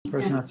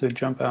Person has to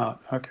jump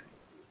out. OK.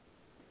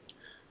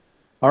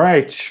 All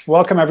right.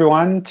 Welcome,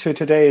 everyone, to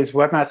today's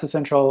Webmaster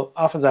Central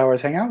Office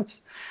Hours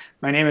Hangouts.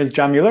 My name is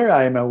John Mueller.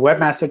 I'm a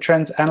Webmaster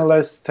Trends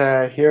Analyst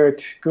here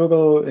at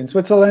Google in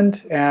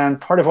Switzerland.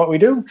 And part of what we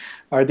do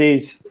are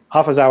these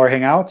Office Hour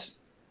Hangouts,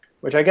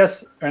 which I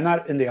guess are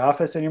not in the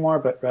office anymore,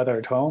 but rather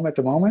at home at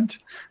the moment.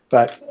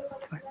 But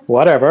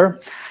whatever.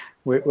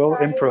 We'll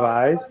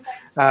improvise.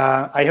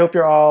 I hope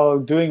you're all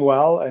doing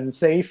well and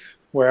safe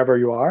wherever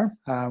you are,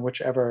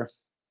 whichever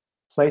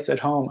place at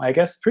home. I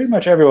guess pretty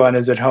much everyone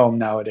is at home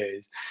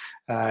nowadays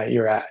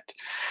you're at.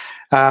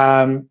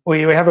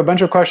 We have a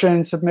bunch of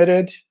questions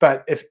submitted.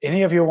 But if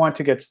any of you want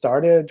to get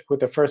started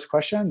with the first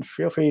question,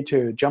 feel free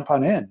to jump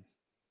on in.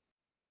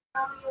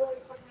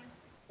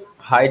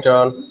 Hi,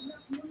 John.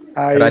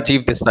 Hi.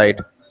 Rajiv this side.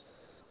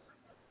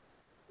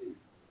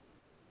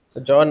 So,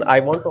 John, I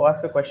want to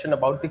ask a question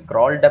about the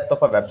crawl depth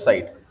of a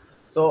website.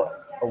 So,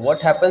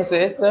 what happens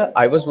is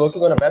I was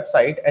working on a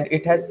website and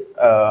it has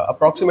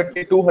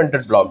approximately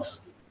 200 blogs.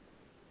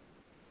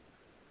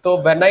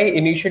 So, when I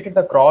initiated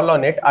the crawl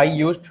on it, I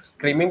used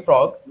Screaming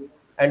Frog.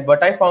 And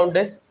what I found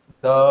is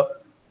the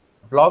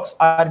blogs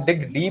are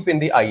dig deep in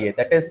the IA.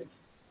 That is,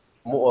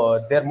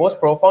 their most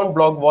profound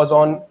blog was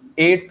on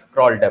 8th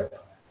crawl depth.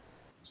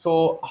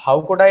 So,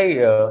 how could I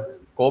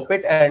cope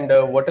it,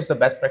 and what is the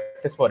best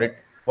practice for it?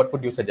 What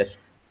would you suggest?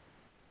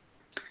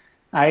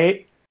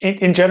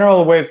 In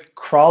general, with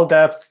crawl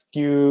depth,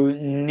 you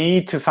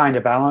need to find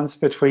a balance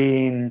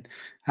between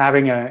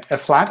having a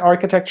flat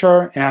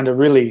architecture and a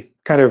really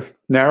kind of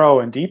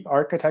narrow and deep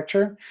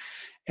architecture.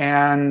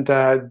 And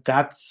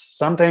that's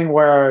something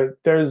where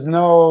there's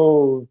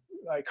no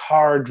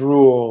hard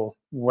rule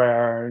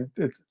where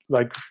it's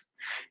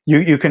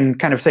you can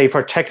kind of say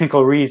for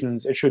technical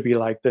reasons it should be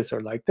like this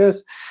or like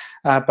this.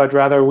 But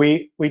rather,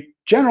 we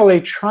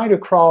generally try to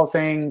crawl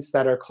things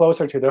that are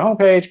closer to the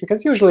homepage,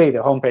 because usually the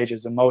homepage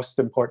is the most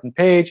important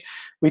page.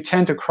 We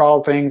tend to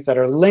crawl things that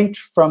are linked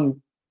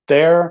from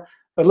there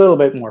a little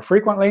bit more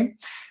frequently.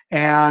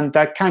 And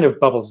that kind of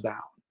bubbles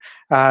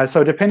down.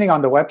 So depending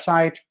on the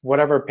website,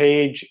 whatever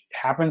page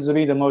happens to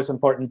be the most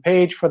important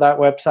page for that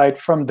website,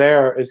 from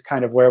there is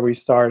kind of where we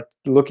start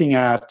looking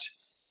at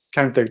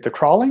kind of the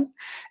crawling.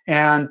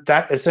 And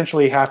that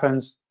essentially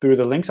happens through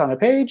the links on the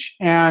page.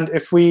 And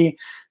if we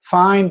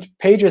find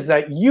pages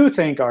that you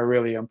think are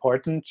really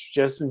important,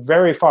 just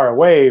very far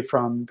away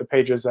from the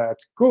pages that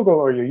Google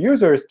or your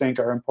users think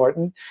are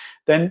important,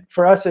 then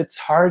for us it's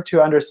hard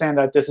to understand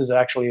that this is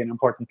actually an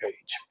important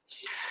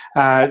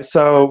page.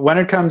 So when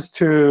it comes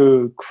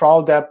to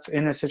crawl depth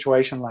in a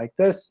situation like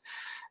this,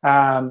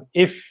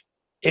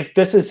 if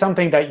this is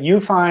something that you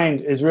find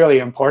is really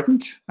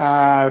important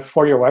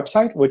for your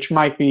website, which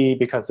might be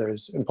because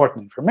there's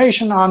important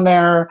information on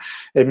there,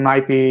 it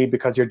might be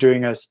because you're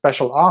doing a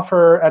special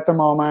offer at the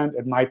moment,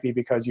 it might be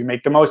because you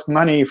make the most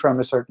money from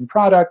a certain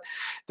product,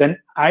 then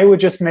I would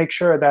just make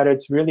sure that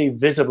it's really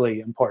visibly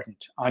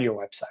important on your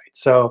website.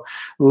 So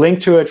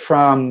link to it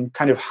from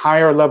kind of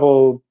higher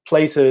level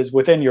places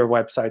within your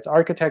website's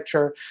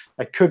architecture.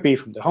 That could be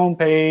from the home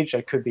page,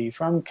 that could be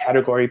from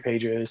category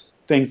pages,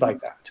 things like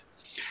that.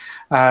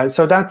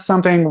 So that's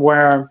something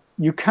where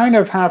you kind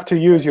of have to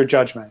use your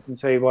judgment and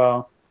say,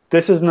 well,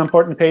 this is an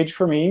important page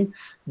for me.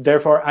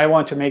 Therefore, I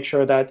want to make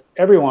sure that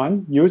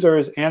everyone,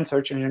 users and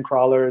search engine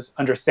crawlers,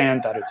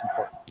 understand that it's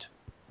important.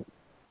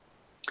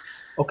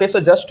 OK,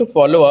 so just to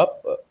follow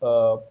up,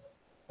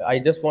 I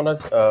just want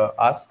to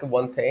ask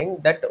one thing,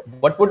 that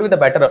what would be the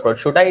better approach?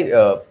 Should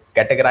I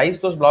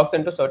categorize those blogs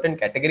into certain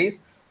categories,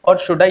 or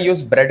should I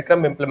use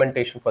breadcrumb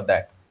implementation for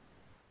that?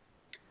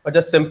 Or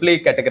just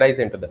simply categorize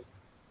into them?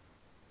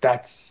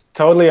 That's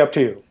totally up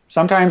to you.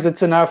 Sometimes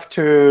it's enough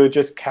to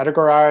just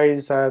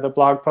categorize the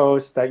blog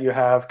posts, that you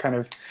have kind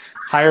of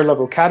higher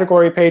level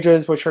category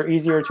pages, which are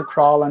easier to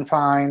crawl and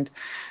find.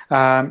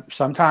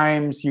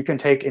 Sometimes you can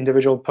take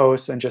individual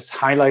posts and just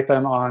highlight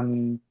them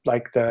on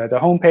the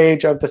home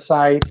page of the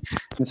site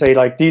and say,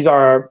 these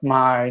are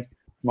my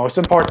most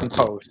important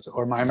posts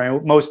or my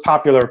most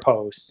popular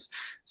posts,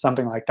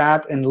 something like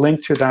that, and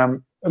link to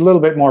them a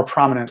little bit more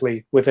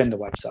prominently within the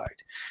website.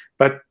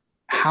 But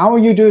how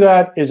you do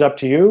that is up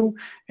to you.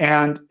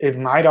 And it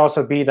might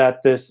also be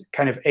that this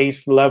kind of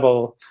 8th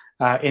level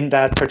in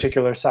that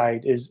particular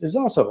site is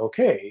also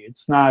OK.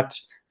 It's not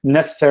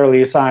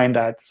necessarily a sign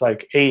that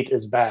it's 8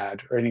 is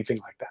bad or anything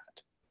like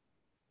that.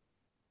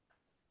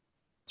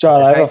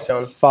 John, I have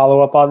a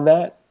follow-up on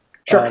that.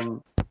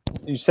 Sure.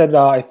 You said,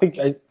 I think,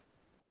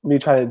 me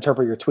trying to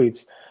interpret your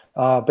tweets.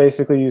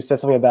 Basically, you said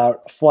something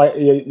about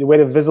the way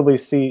to visibly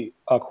see,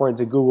 according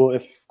to Google,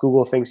 if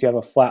Google thinks you have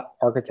a flat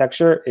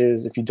architecture,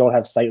 is if you don't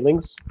have site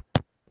links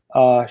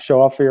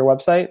show up for your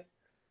website.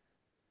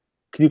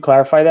 Could you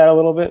clarify that a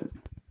little bit,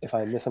 if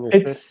I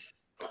misunderstood?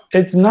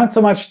 It's not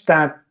so much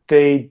that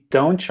they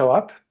don't show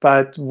up,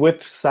 but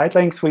with site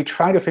links, we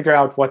try to figure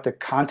out what the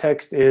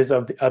context is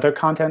of the other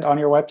content on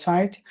your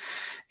website.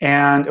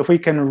 And if we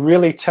can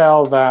really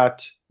tell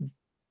that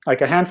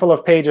a handful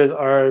of pages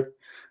are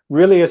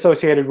really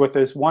associated with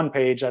this one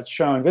page that's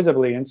shown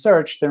visibly in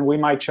search, then we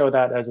might show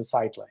that as a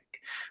site link.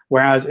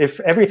 Whereas if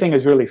everything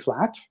is really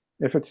flat,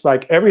 if it's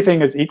like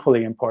everything is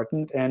equally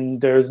important and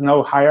there's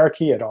no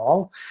hierarchy at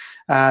all,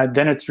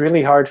 then it's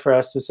really hard for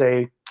us to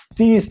say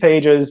these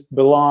pages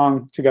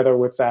belong together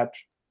with that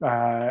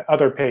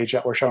other page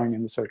that we're showing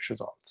in the search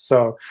results.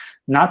 So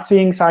not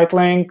seeing site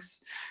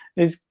links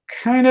is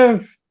kind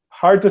of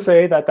hard to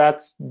say that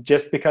that's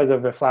just because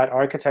of the flat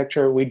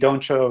architecture. We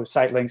don't show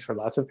site links for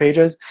lots of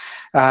pages.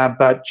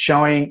 But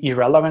showing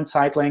irrelevant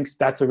site links,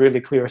 that's a really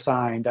clear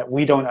sign that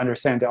we don't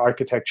understand the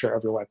architecture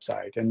of your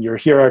website. And your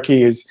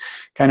hierarchy is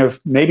kind of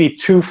maybe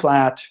too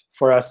flat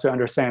for us to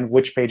understand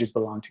which pages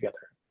belong together.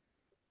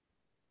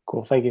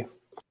 Cool. Thank you.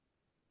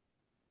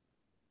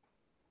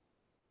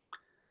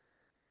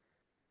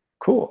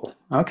 Cool.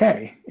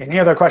 OK. Any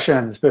other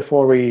questions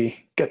before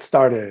we get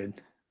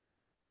started?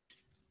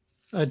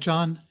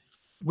 John,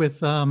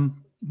 with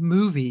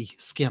movie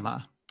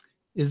schema,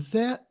 is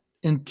that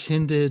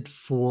intended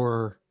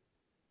for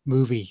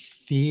movie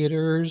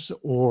theaters,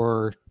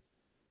 or,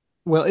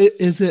 well,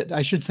 is it,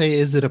 I should say,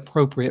 is it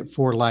appropriate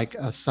for like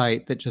a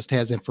site that just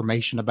has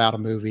information about a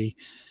movie,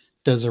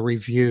 does a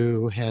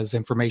review, has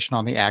information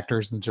on the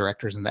actors and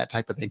directors and that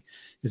type of thing?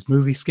 Is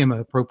movie schema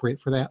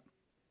appropriate for that?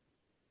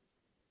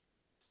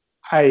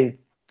 I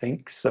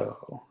think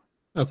so.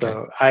 Okay.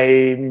 So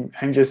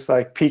I'm just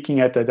like peeking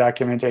at the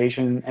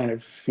documentation, and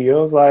it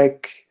feels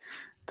like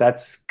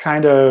that's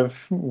kind of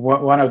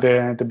one of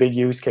the big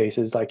use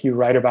cases. Like you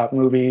write about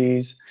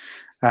movies,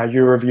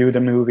 you review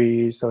the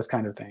movies, those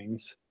kind of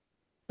things.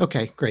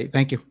 Okay, great.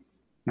 Thank you.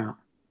 Yeah.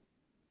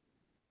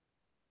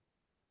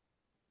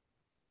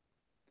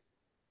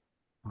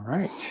 All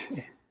right.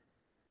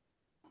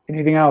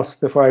 Anything else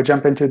before I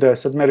jump into the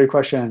submitted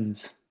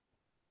questions?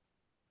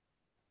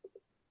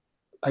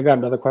 I got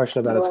another question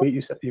about a tweet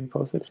you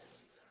posted.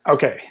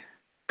 OK,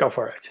 go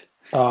for it.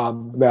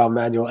 About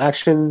manual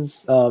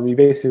actions. You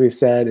basically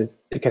said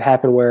it could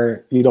happen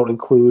where you don't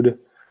include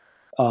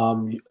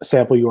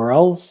sample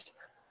URLs.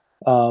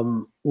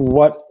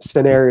 What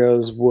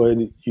scenarios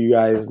would you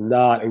guys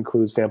not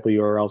include sample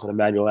URLs in a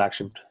manual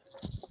action?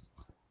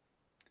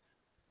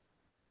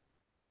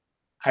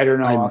 I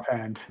don't know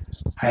offhand.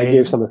 I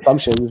gave some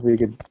assumptions.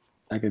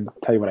 I could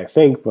tell you what I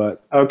think,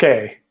 but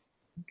OK.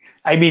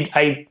 I mean,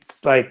 I'd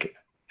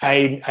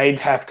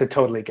have to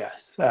totally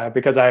guess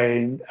because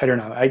I don't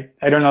know. I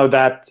don't know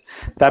that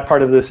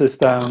part of the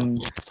system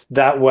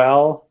that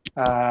well,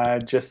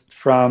 just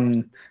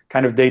from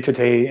kind of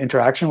day-to-day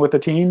interaction with the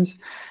teams.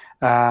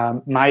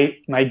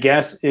 My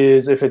guess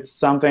is if it's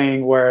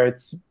something where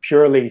it's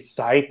purely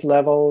site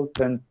level,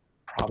 then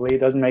probably it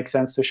doesn't make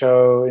sense to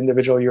show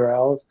individual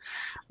URLs.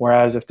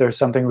 Whereas if there's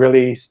something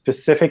really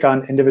specific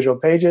on individual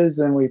pages,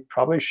 then we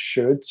probably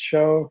should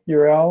show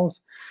URLs.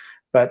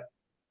 But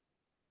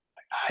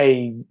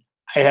I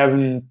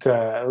haven't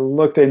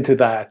looked into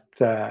that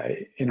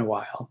in a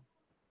while.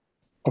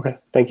 OK,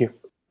 thank you.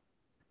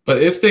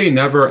 But if they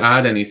never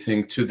add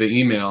anything to the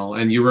email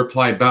and you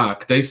reply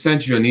back, they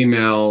sent you an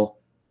email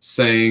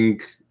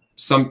saying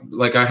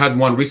like I had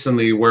one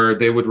recently where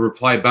they would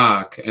reply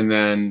back and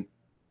then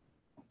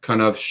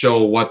kind of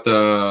show what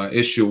the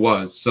issue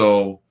was.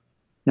 So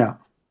yeah,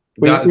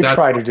 we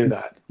try to do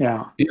that.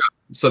 Yeah. Yeah.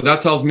 So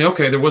that tells me,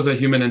 OK, there was a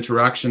human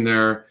interaction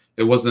there.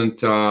 It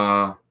wasn't.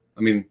 I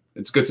mean,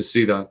 it's good to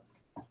see that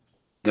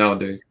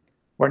nowadays.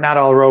 We're not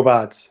all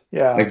robots.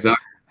 Yeah.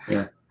 Exactly.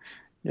 Yeah.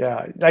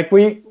 Yeah. Like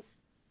we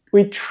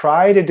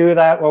try to do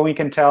that when we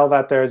can tell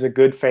that there's a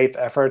good faith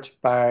effort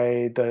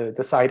by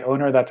the site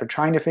owner that they're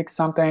trying to fix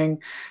something,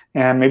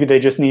 and maybe they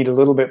just need a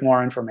little bit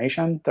more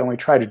information. Then we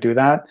try to do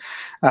that.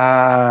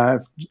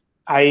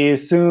 I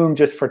assume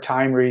just for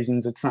time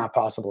reasons, it's not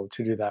possible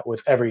to do that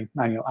with every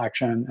manual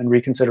action and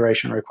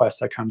reconsideration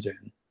request that comes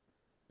in.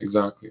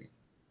 Exactly.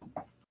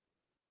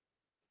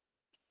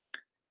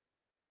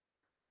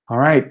 All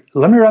right,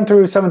 let me run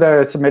through some of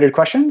the submitted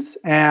questions.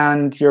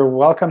 And you're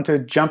welcome to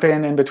jump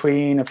in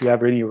between if you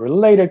have any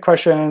related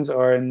questions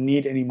or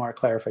need any more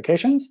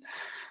clarifications.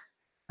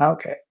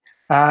 OK.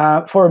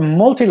 For a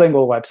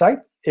multilingual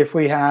website, if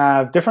we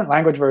have different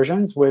language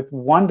versions with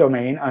one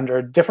domain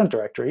under different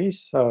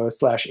directories, so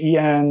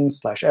 /en,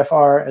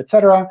 /fr,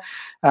 etc.,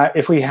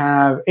 if we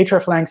have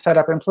hreflang set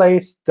up in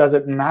place, does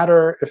it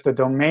matter if the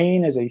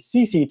domain is a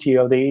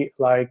ccTLD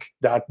like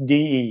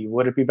 .de?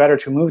 Would it be better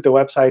to move the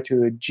website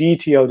to a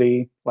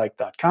gTLD like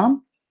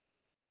 .com?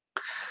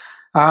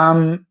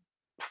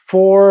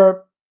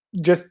 For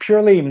just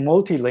purely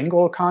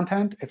multilingual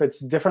content, if it's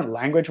different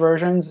language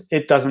versions,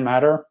 it doesn't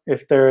matter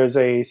if there is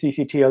a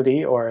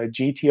ccTLD or a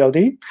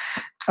gTLD.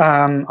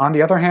 On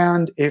the other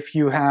hand, if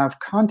you have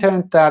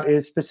content that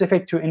is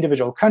specific to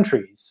individual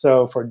countries,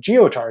 so for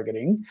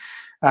geo-targeting,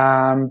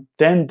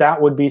 then that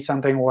would be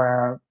something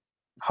where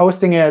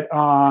hosting it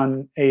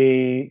on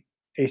a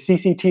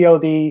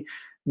ccTLD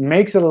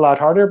makes it a lot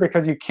harder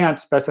because you can't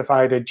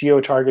specify the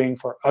geo-targeting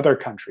for other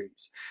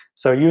countries.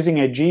 So using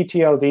a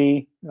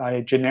gTLD,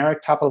 a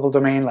generic top-level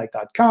domain like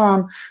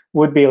 .com,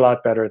 would be a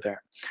lot better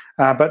there.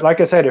 But like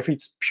I said, if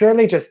it's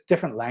purely just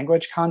different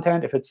language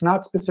content, if it's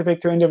not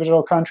specific to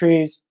individual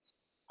countries,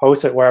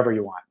 host it wherever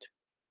you want.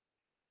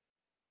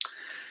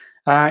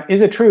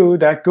 Is it true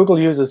that Google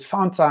uses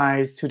font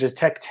size to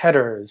detect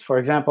headers? For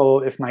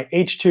example, if my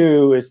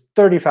H2 is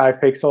 35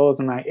 pixels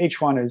and my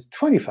H1 is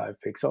 25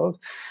 pixels,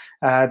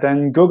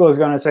 then Google is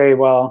going to say,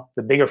 well,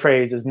 the bigger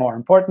phrase is more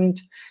important,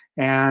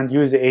 and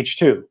use the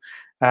H2.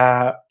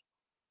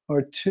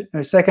 Or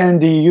second,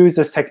 do you use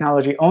this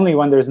technology only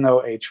when there's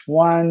no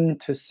H1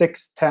 to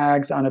 6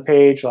 tags on a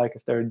page, like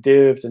if there are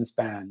divs and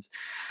spans?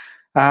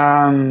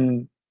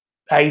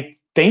 I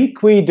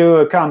think we do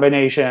a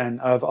combination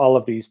of all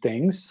of these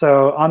things.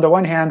 So on the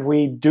one hand,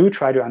 we do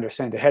try to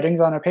understand the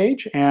headings on a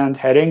page. And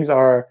headings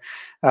are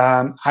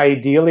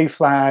ideally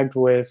flagged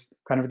with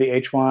kind of the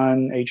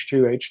H1,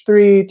 H2,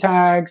 H3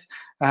 tags,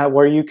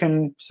 where you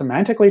can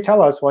semantically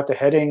tell us what the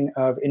heading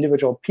of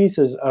individual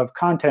pieces of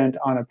content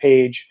on a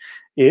page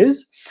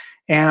is.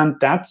 And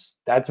that's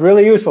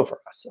really useful for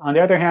us. On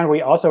the other hand,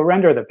 we also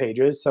render the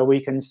pages, so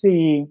we can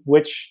see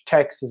which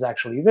text is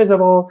actually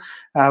visible,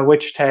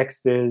 which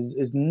text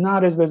is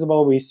not as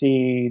visible. We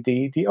see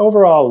the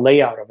overall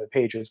layout of the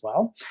page as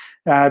well,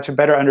 to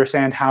better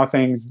understand how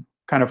things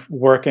kind of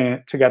work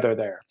together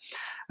there.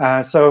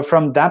 So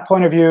from that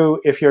point of view,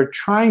 if you're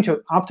trying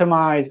to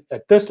optimize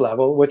at this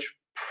level, which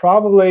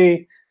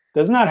probably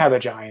does not have a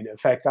giant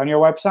effect on your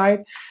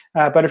website,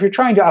 but if you're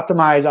trying to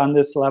optimize on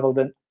this level,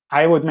 then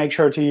I would make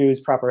sure to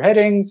use proper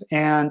headings,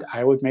 and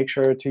I would make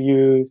sure to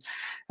use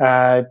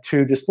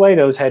to display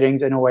those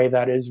headings in a way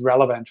that is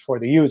relevant for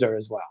the user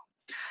as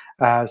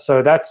well.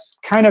 So that's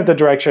kind of the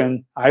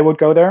direction I would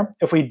go there.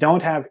 If we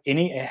don't have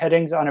any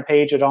headings on a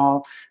page at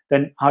all,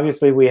 then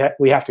obviously we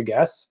have to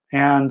guess.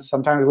 And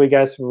sometimes we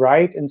guess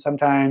right, and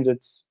sometimes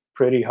it's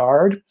pretty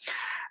hard.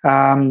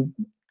 For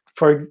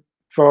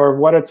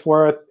what it's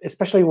worth,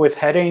 especially with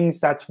headings,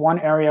 that's one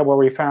area where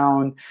we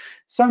found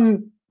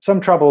some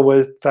trouble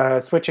with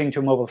switching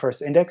to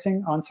mobile-first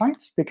indexing on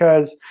sites,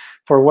 because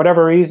for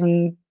whatever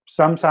reason,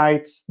 some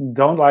sites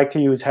don't like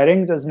to use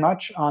headings as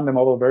much on the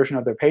mobile version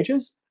of their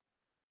pages.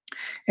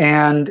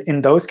 And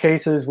in those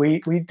cases,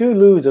 we do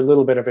lose a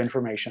little bit of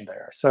information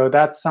there. So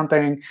that's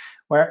something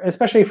where,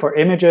 especially for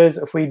images,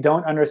 if we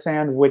don't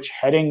understand which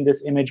heading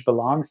this image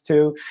belongs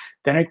to,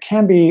 then it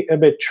can be a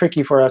bit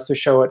tricky for us to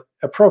show it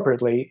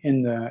appropriately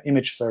in the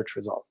image search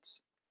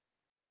results.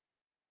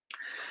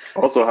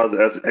 Also has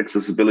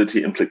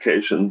accessibility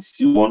implications.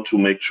 You want to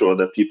make sure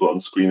that people on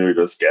screen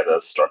readers get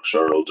a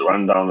structural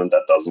rundown, and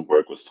that doesn't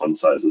work with font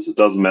sizes. It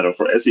doesn't matter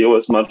for SEO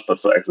as much, but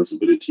for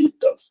accessibility, it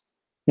does.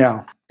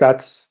 Yeah,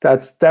 that's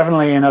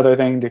definitely another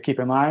thing to keep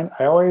in mind.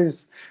 I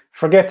always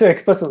forget to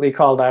explicitly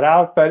call that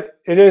out, but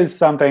it is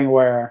something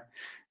where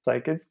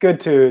it's good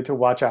to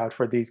watch out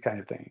for these kind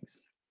of things.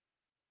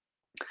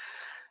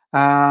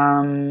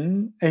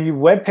 A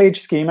web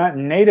page schema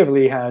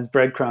natively has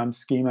breadcrumb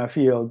schema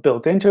field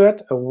built into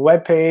it. A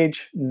web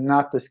page,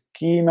 not the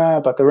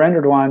schema, but the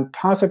rendered one,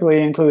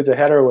 possibly includes a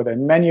header with a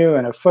menu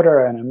and a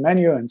footer and a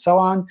menu and so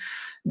on.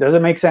 Does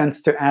it make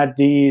sense to add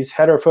these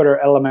header-footer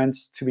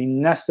elements to be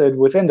nested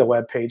within the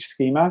web page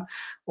schema,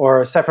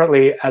 or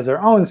separately as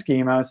their own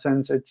schema,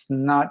 since it's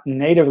not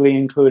natively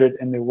included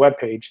in the web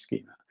page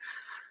schema?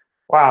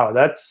 Wow,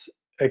 that's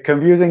a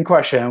confusing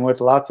question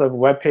with lots of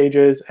web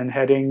pages and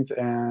headings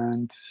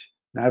and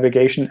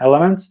navigation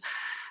elements.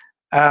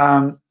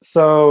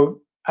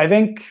 So I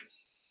think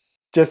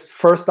just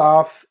first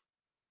off,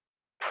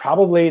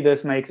 probably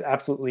this makes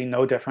absolutely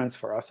no difference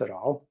for us at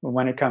all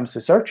when it comes to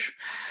search.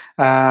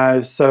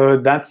 So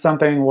that's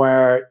something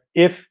where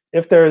if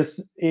there's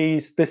a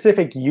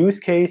specific use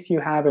case you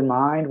have in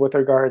mind with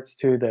regards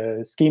to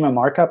the schema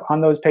markup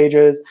on those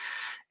pages,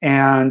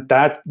 and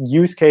that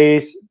use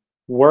case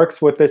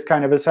works with this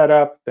kind of a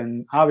setup,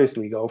 then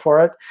obviously go for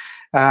it.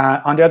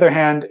 On the other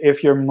hand,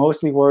 if you're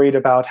mostly worried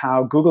about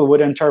how Google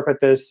would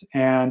interpret this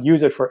and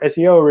use it for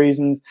SEO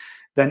reasons,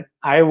 then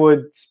I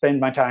would spend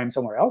my time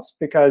somewhere else,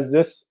 because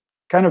this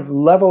kind of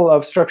level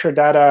of structured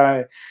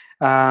data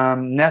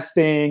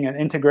nesting and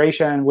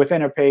integration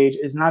within a page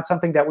is not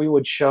something that we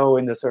would show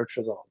in the search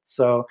results.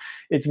 So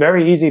it's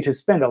very easy to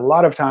spend a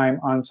lot of time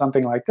on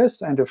something like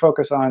this and to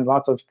focus on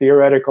lots of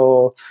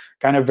theoretical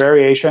kind of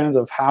variations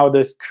of how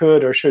this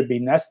could or should be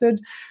nested.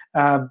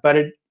 But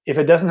if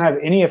it doesn't have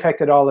any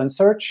effect at all in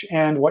search,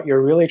 and what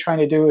you're really trying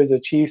to do is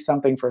achieve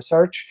something for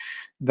search,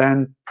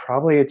 then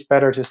probably it's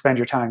better to spend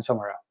your time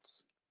somewhere else.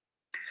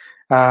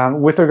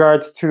 With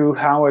regards to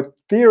how it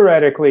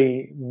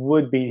theoretically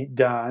would be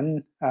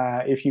done,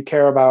 if you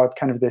care about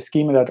kind of the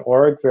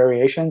schema.org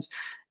variations,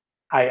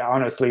 I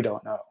honestly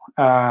don't know.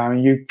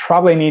 You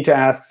probably need to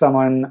ask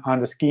someone on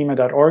the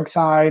schema.org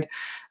side.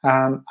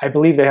 I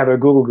believe they have a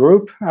Google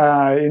group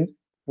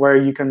where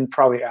you can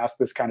probably ask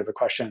this kind of a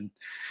question.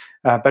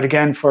 But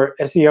again, for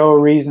SEO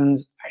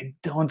reasons, I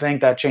don't think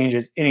that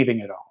changes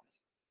anything at all.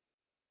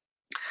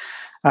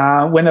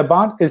 When a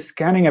bot is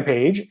scanning a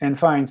page and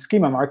finds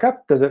schema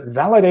markup, does it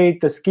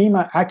validate the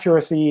schema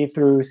accuracy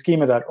through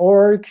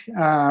schema.org,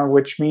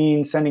 which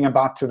means sending a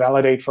bot to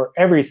validate for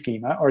every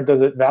schema, or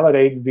does it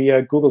validate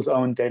via Google's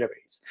own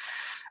database?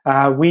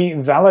 We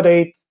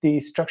validate the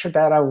structured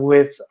data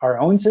with our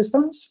own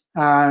systems.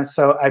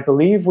 So I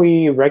believe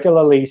we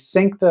regularly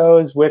sync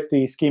those with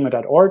the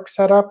schema.org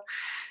setup.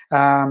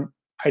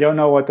 I don't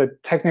know what the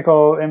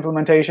technical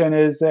implementation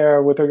is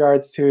there with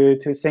regards to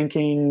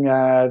syncing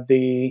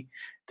the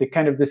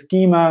kind of the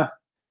schema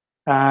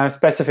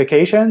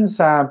specifications,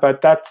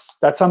 but that's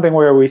something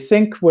where we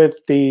sync with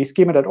the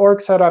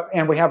schema.org setup,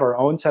 and we have our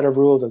own set of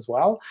rules as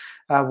well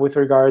with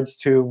regards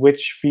to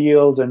which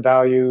fields and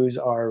values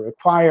are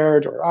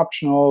required or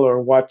optional,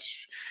 or what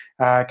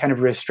kind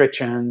of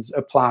restrictions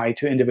apply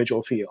to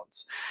individual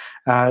fields.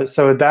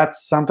 So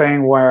that's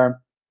something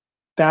where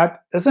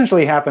that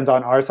essentially happens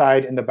on our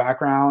side in the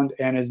background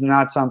and is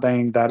not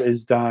something that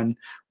is done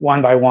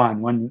one by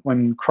one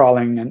when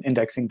crawling and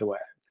indexing the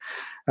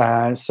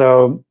web.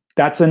 So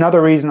that's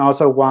another reason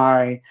also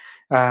why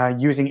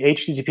using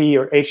HTTP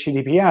or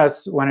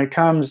HTTPS, when it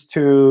comes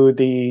to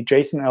the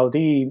JSON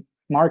LD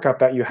markup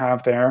that you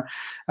have there,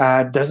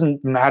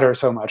 doesn't matter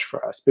so much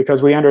for us,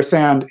 because we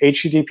understand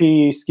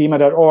HTTP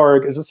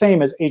schema.org is the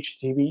same as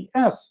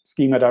HTTPS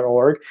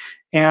schema.org.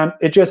 And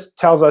it just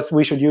tells us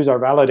we should use our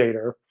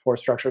validator for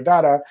structured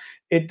data.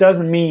 It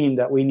doesn't mean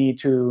that we need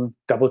to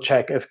double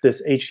check if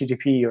this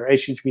HTTP or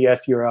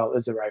HTTPS URL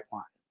is the right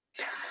one.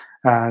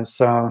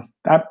 So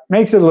that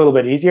makes it a little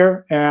bit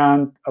easier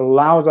and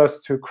allows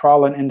us to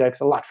crawl and index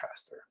a lot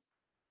faster.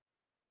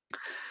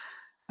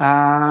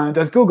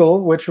 Does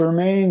Google, which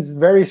remains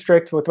very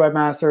strict with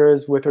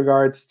webmasters with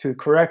regards to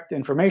correct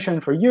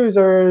information for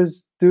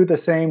users, do the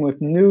same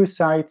with news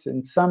sites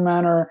in some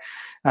manner?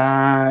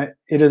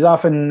 It is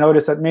often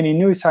noticed that many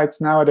news sites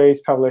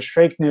nowadays publish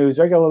fake news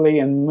regularly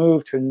and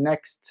move to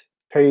next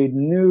paid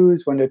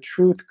news when the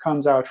truth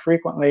comes out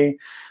frequently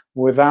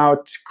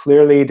without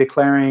clearly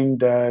declaring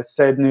the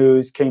said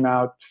news came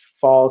out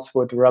false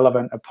with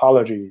relevant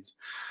apologies.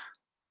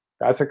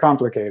 That's a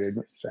complicated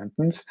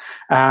sentence.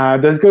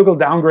 Does Google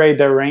downgrade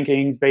their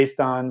rankings based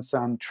on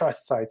some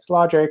trust sites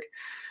logic?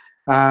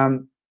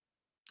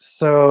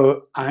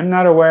 So I'm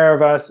not aware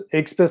of us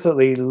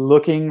explicitly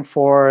looking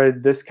for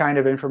this kind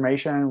of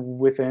information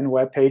within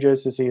web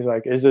pages to see,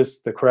 like, is this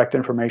the correct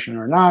information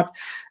or not?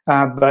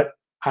 But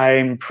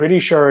I'm pretty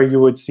sure you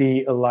would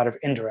see a lot of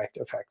indirect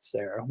effects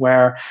there,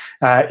 where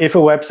if a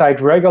website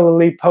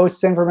regularly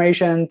posts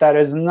information that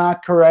is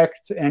not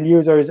correct and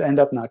users end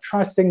up not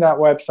trusting that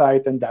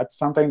website, then that's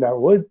something that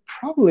would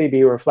probably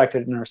be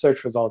reflected in our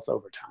search results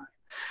over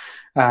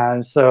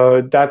time.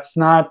 So that's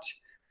not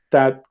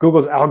that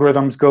Google's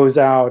algorithms goes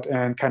out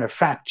and kind of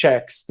fact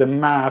checks the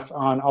math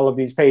on all of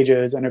these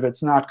pages. And if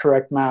it's not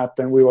correct math,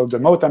 then we will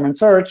demote them in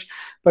search.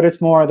 But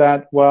it's more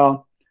that,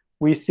 well,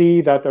 we see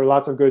that there are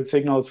lots of good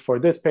signals for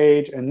this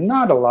page and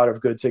not a lot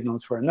of good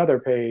signals for another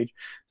page.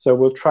 So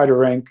we'll try to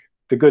rank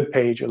the good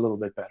page a little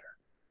bit better.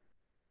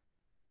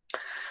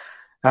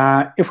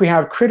 If we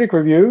have critic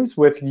reviews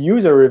with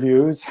user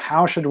reviews,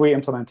 how should we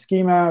implement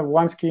schema?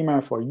 One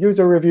schema for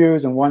user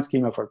reviews and one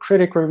schema for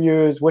critic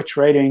reviews. Which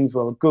ratings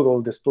will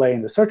Google display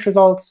in the search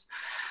results?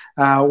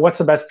 What's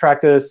the best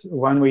practice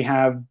when we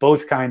have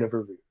both kind of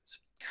reviews?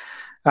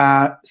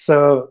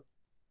 So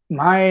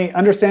my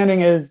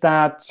understanding is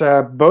that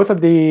both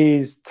of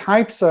these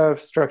types of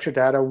structured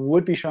data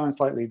would be shown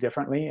slightly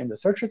differently in the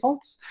search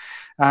results.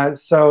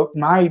 So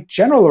my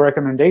general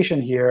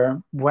recommendation here,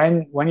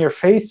 when you're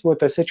faced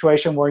with a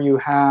situation where you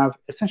have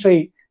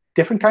essentially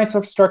different kinds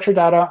of structured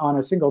data on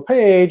a single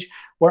page,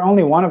 where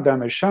only one of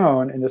them is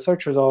shown in the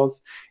search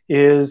results,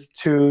 is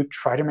to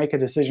try to make a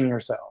decision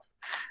yourself.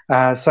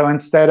 So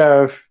instead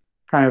of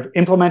kind of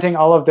implementing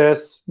all of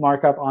this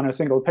markup on a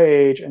single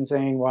page and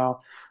saying,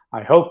 well,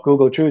 I hope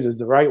Google chooses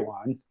the right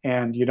one,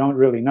 and you don't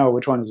really know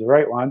which one is the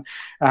right one,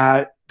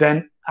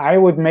 then I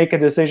would make a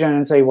decision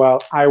and say,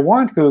 well, I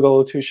want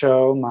Google to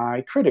show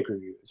my critic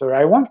reviews, or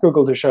I want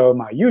Google to show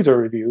my user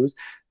reviews.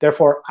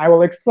 Therefore, I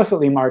will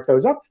explicitly mark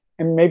those up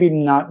and maybe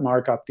not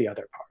mark up the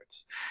other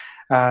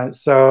parts.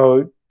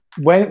 So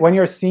when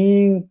you're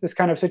seeing this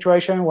kind of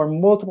situation where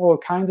multiple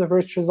kinds of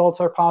rich results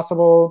are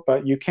possible,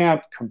 but you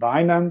can't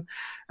combine them,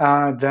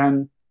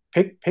 then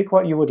pick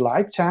what you would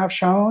like to have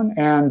shown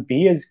and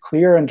be as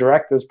clear and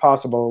direct as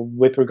possible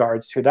with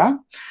regards to that,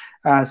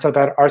 so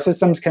that our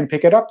systems can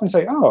pick it up and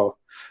say, oh,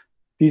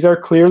 these are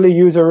clearly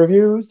user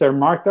reviews. They're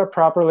marked up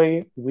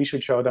properly. We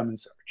should show them in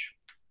search.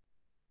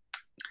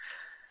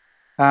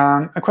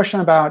 A question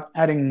about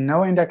adding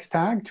no index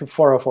tag to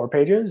 404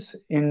 pages.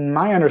 In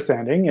my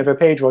understanding, if a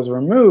page was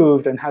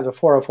removed and has a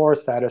 404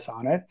 status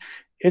on it,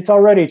 it's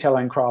already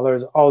telling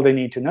crawlers all they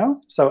need to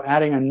know. So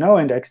adding a no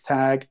index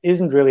tag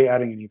isn't really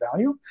adding any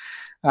value,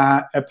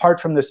 apart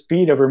from the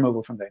speed of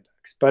removal from the index.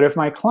 But if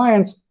my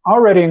clients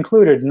already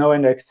included no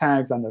index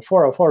tags on the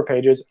 404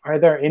 pages, are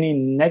there any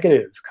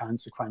negative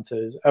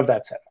consequences of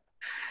that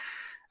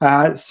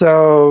setup?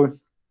 So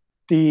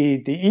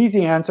the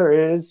easy answer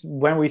is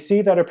when we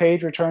see that a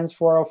page returns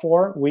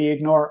 404, we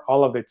ignore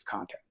all of its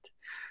content.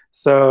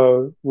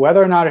 So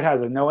whether or not it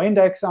has a no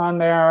index on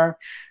there,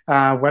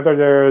 whether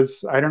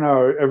there's, I don't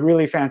know, a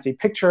really fancy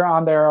picture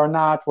on there or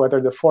not,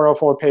 whether the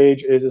 404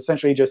 page is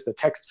essentially just a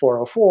text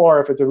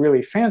 404, if it's a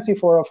really fancy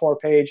 404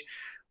 page,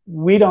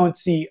 we don't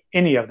see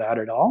any of that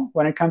at all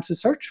when it comes to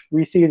search.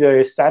 We see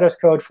the status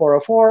code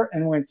 404,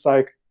 and it's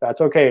like,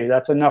 that's OK.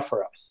 That's enough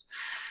for us.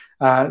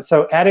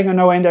 So adding a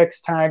no index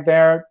tag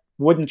there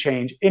wouldn't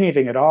change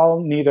anything at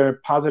all,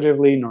 neither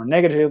positively nor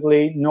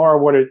negatively, nor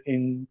would it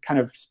kind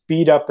of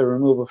speed up the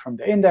removal from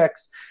the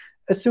index.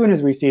 As soon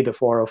as we see the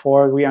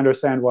 404, we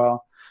understand,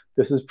 well,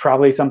 this is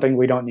probably something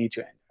we don't need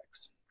to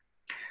index.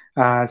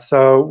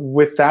 So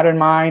with that in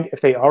mind,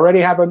 if they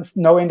already have a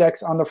no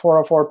index on the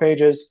 404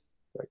 pages,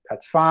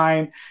 that's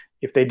fine.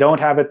 If they don't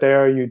have it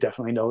there, you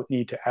definitely don't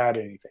need to add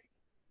anything.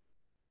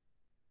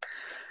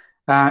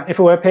 If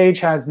a web page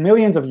has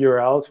millions of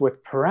URLs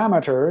with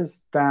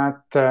parameters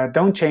that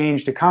don't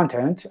change the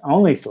content,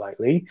 only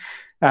slightly,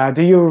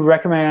 do you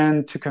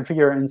recommend to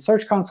configure in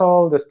Search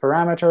Console this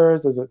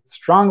parameters? Is it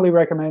strongly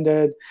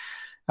recommended?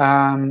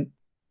 I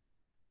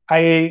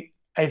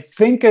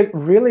think it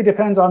really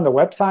depends on the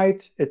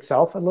website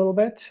itself a little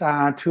bit.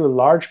 To a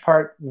large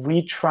part,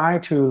 we try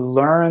to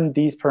learn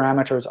these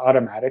parameters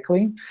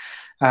automatically.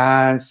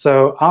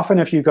 So often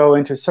if you go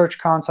into Search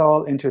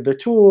Console, into the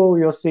tool,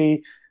 you'll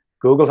see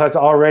Google has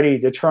already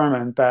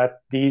determined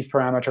that these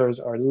parameters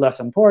are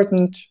less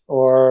important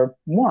or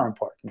more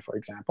important, for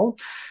example.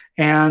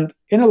 And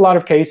in a lot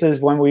of cases,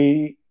 when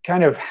we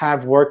kind of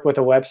have worked with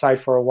a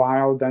website for a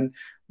while, then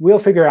we'll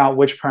figure out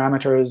which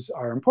parameters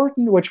are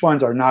important, which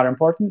ones are not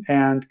important,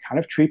 and kind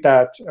of treat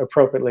that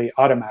appropriately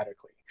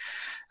automatically.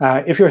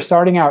 If you're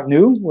starting out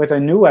new with a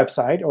new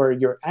website, or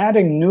you're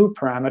adding new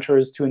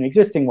parameters to an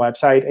existing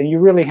website, and you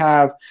really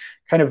have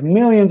kind of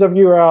millions of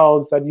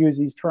URLs that use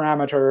these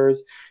parameters,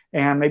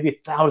 and maybe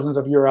thousands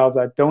of URLs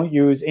that don't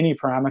use any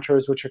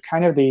parameters, which are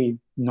kind of the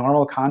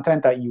normal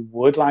content that you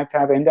would like to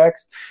have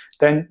indexed,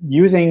 then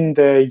using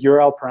the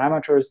URL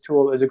parameters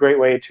tool is a great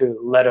way to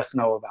let us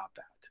know about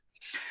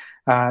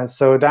that.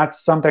 So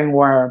that's something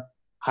where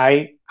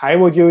I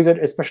would use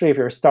it, especially if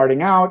you're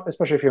starting out,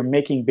 especially if you're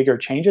making bigger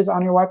changes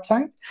on your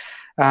website.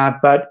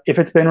 But if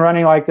it's been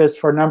running like this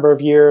for a number of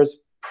years,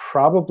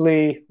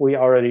 probably we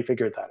already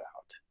figured that out.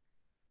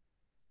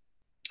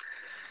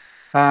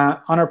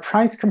 On our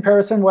price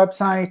comparison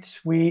website,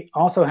 we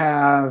also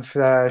have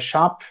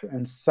shop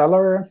and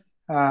seller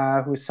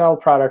who sell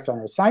products on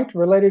our site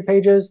related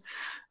pages.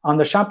 On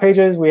the shop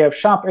pages, we have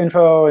shop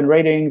info and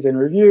ratings and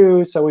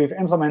reviews. So we've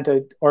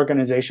implemented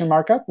organization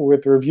markup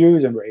with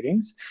reviews and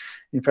ratings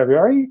in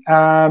February.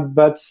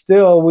 But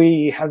still,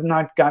 we have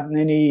not gotten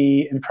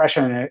any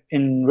impression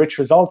in rich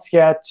results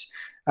yet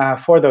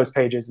for those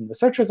pages in the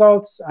search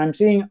results. I'm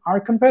seeing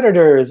our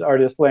competitors are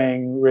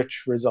displaying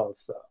rich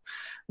results, though.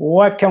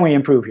 What can we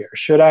improve here?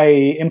 Should I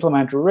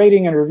implement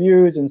rating and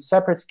reviews in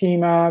separate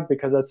schema?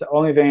 Because that's the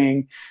only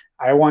thing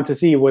I want to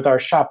see with our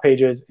shop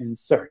pages in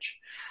search.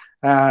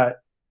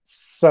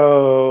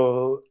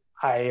 So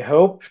I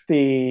hope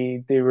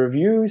the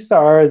review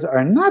stars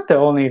are not the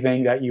only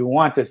thing that you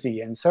want to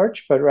see in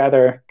search, but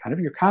rather kind of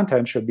your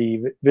content should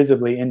be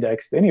visibly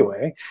indexed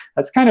anyway.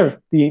 That's kind of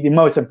the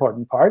most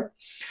important part.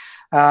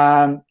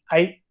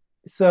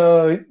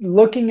 So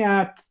looking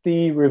at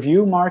the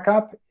review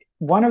markup,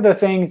 one of the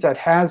things that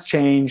has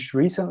changed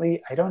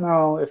recently, I don't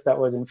know if that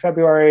was in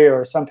February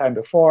or sometime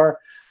before,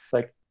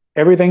 like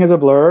everything is a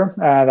blur.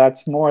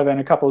 That's more than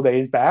a couple of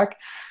days back.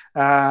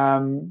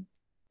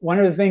 One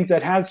of the things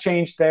that has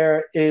changed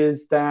there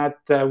is that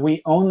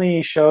we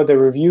only show the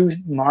review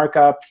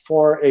markup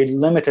for a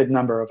limited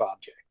number of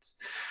objects.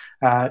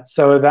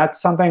 So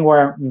that's something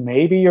where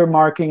maybe you're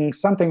marking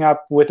something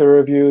up with a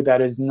review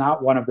that is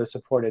not one of the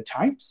supported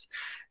types.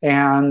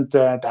 And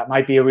that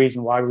might be a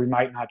reason why we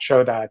might not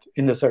show that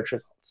in the search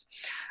results.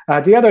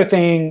 The other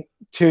thing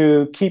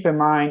to keep in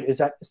mind is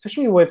that,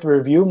 especially with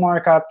review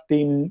markup,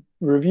 the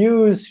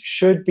reviews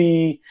should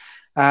be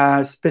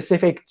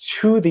specific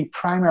to the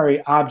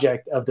primary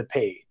object of the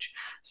page.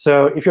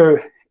 So if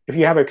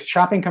you have a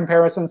shopping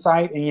comparison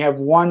site and you have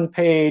one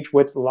page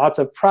with lots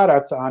of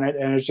products on it,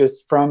 and it's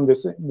just from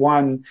this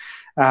one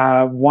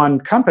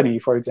company,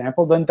 for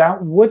example, then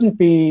that wouldn't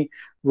be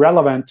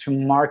relevant to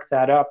mark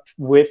that up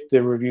with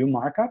the review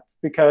markup,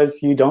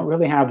 because you don't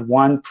really have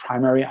one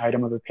primary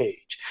item of the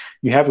page.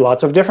 You have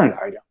lots of different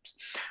items.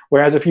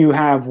 Whereas if you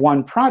have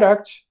one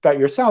product that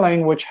you're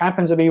selling, which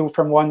happens to be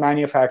from one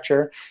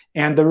manufacturer,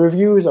 and the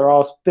reviews are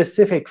all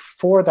specific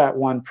for that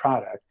one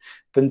product,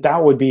 then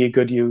that would be a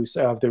good use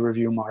of the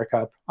review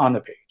markup on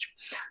the page.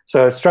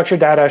 So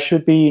structured data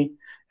should be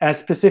as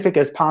specific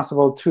as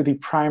possible to the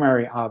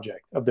primary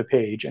object of the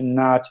page, and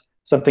not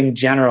something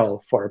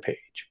general for a page.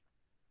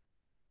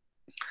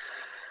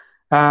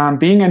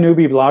 Being a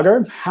newbie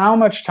blogger, how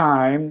much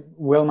time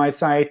will my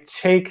site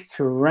take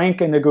to rank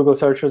in the Google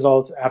search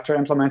results after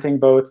implementing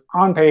both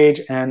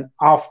on-page and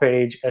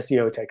off-page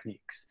SEO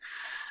techniques?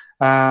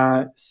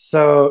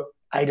 So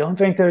I don't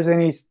think there's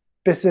any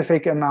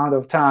specific amount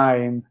of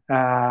time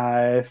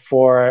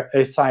for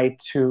a site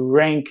to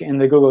rank in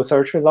the Google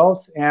search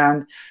results.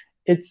 And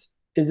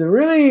is a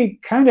really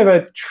kind of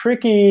a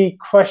tricky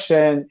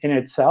question in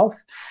itself,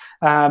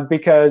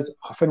 because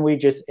often we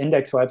just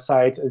index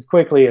websites as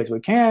quickly as we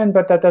can,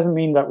 but that doesn't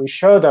mean that we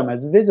show them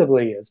as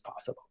visibly as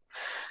possible.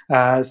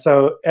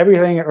 So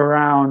everything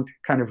around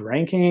kind of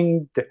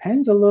ranking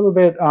depends a little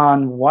bit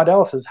on what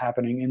else is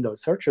happening in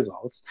those search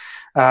results.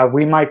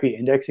 We might be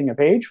indexing a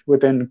page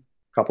within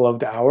a couple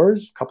of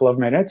hours, a couple of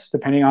minutes,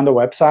 depending on the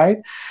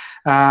website.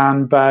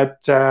 But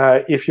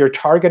if you're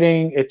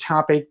targeting a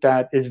topic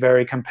that is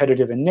very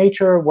competitive in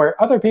nature,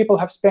 where other people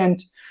have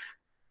spent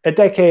a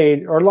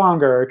decade or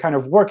longer kind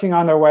of working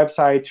on their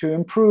website to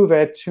improve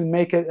it, to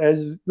make it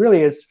as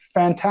really as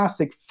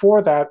fantastic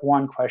for that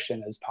one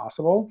question as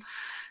possible,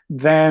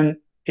 then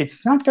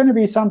it's not going to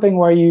be something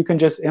where you can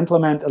just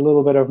implement a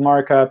little bit of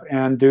markup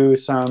and do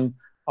some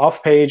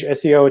off-page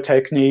SEO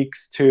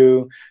techniques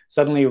to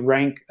suddenly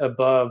rank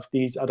above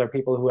these other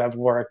people who have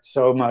worked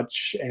so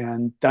much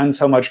and done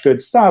so much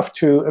good stuff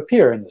to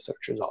appear in the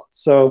search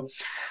results. So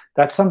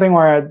that's something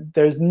where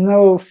there's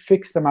no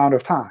fixed amount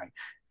of time.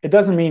 It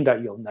doesn't mean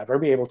that you'll never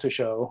be able to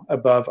show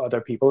above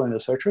other people in the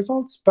search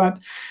results, but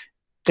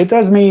it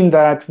does mean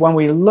that when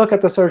we look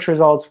at the search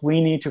results,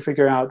 we need to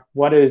figure out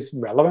what is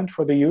relevant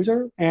for the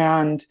user.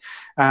 And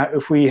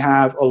if we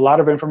have a lot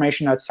of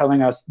information that's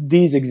telling us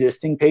these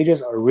existing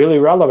pages are really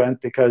relevant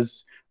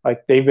because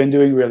they've been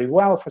doing really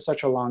well for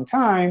such a long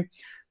time,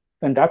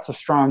 then that's a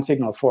strong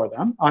signal for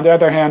them. On the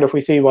other hand, if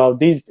we see, well,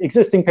 these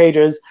existing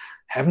pages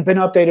haven't been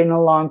updated in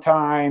a long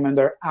time, and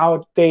they're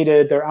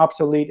outdated, they're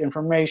obsolete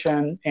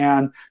information,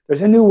 and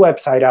there's a new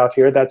website out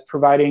here that's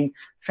providing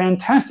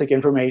fantastic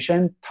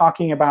information,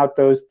 talking about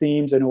those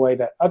themes in a way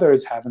that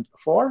others haven't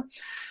before,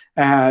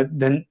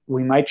 then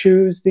we might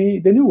choose the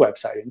new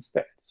website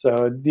instead.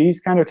 So these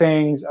kind of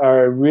things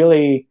are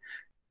really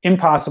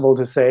impossible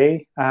to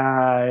say,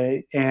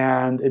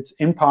 and it's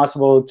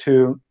impossible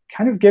to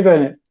kind of give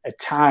a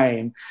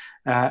time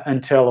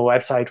until a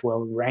website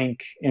will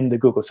rank in the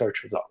Google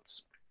search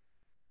results.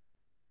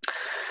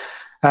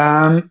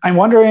 I'm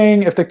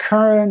wondering if the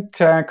current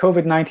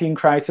COVID-19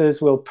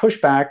 crisis will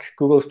push back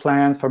Google's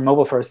plans for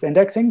mobile-first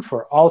indexing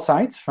for all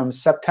sites from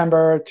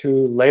September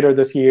to later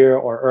this year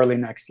or early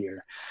next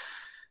year.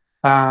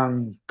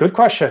 Good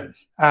question.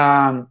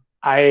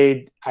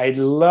 I'd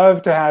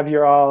love to have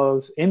your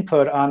all's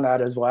input on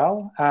that as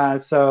well.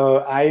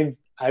 So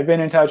I've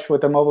been in touch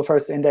with the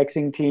mobile-first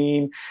indexing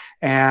team,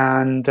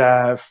 and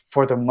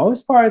for the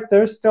most part,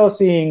 they're still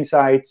seeing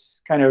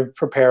sites kind of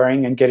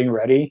preparing and getting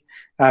ready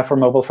for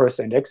mobile-first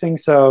indexing.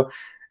 So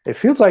it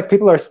feels like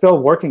people are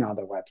still working on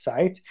their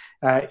website,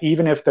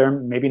 even if they're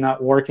maybe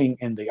not working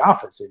in the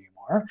office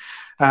anymore.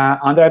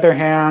 On the other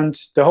hand,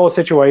 the whole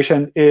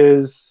situation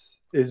is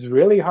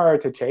really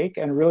hard to take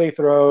and really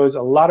throws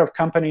a lot of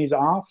companies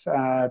off,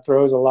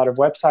 throws a lot of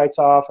websites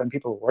off, and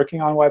people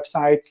working on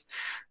websites.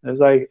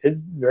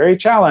 It's very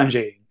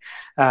challenging.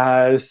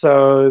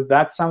 So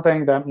that's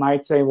something that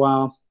might say,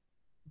 well,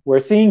 we're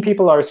seeing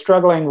people are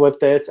struggling with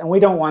this, and we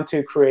don't want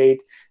to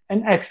create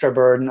an extra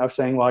burden of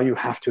saying, well, you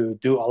have to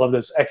do all of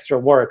this extra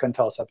work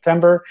until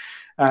September.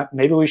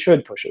 Maybe we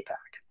should push it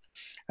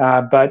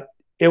back. But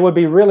it would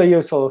be really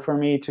useful for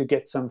me to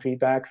get some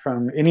feedback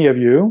from any of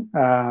you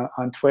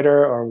on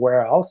Twitter or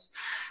where else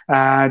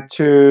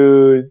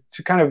to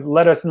kind of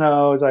let us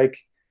know,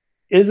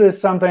 is this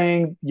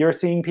something you're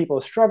seeing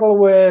people struggle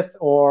with,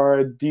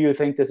 or do you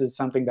think this is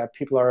something that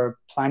people are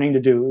planning to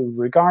do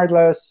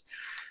regardless?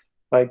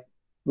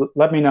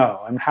 Let me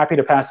know. I'm happy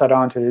to pass that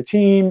on to the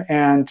team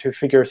and to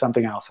figure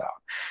something else out.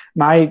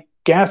 My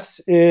guess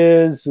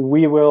is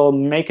we will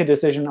make a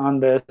decision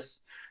on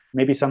this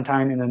maybe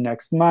sometime in the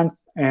next month,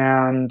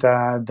 and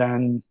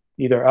then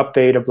either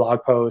update a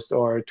blog post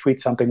or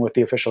tweet something with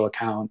the official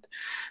account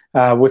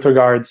with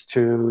regards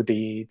to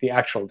the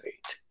actual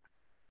date.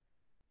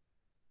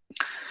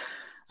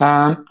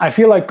 I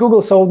feel like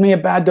Google sold me a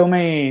bad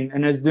domain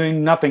and is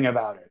doing nothing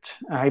about it.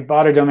 I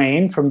bought a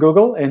domain from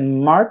Google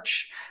in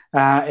March.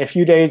 A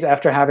few days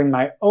after having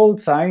my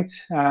old site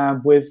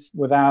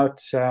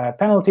without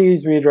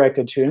penalties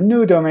redirected to a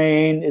new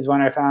domain is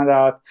when I found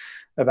out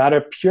about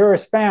a pure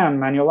spam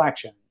manual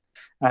action.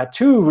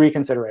 2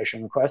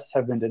 reconsideration requests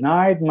have been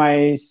denied.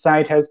 My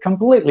site has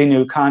completely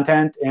new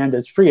content and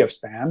is free of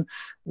spam.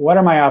 What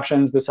are my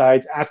options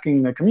besides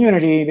asking the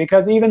community,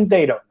 because even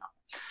they don't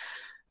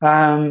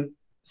know?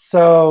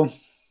 So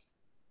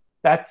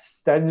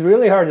that's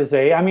really hard to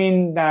say. I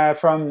mean,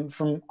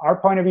 from our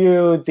point of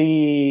view,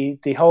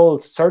 the whole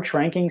search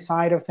ranking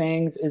side of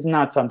things is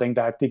not something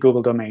that the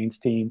Google Domains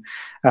team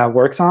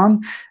works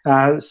on.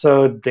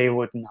 So they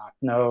would not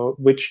know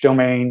which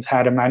domains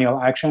had a manual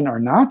action or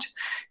not.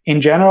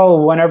 In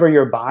general, whenever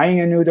you're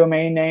buying a new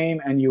domain name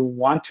and you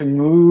want to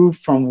move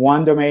from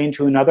one domain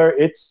to another,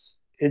 it's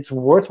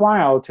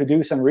worthwhile to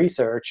do some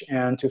research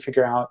and to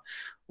figure out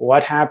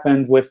what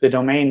happened with the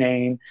domain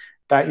name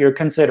that you're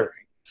considering.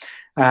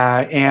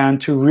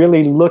 And to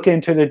really look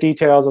into the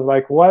details of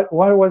what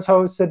was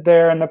hosted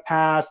there in the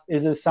past.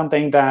 Is this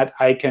something that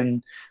I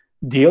can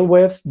deal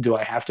with? Do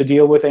I have to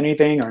deal with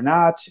anything or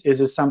not? Is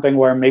this something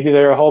where maybe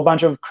there are a whole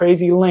bunch of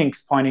crazy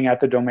links pointing at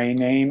the domain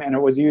name, and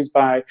it was used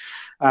by,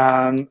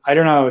 I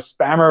don't know,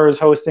 spammers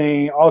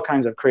hosting all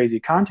kinds of crazy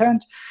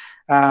content?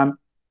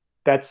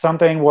 That's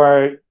something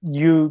where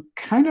you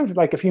kind of,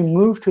 like, if you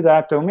move to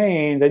that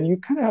domain, then you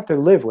kind of have to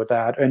live with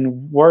that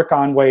and work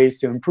on ways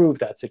to improve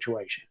that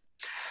situation.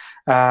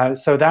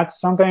 So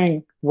that's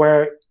something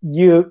where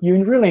you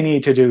really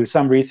need to do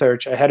some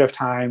research ahead of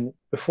time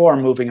before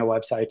moving a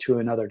website to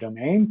another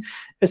domain,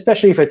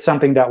 especially if it's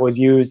something that was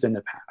used in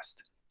the past.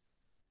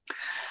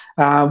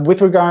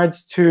 With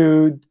regards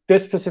to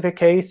this specific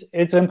case,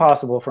 it's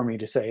impossible for me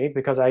to say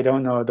because I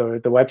don't know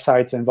the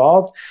websites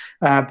involved.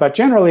 But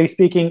generally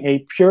speaking,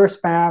 a pure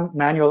spam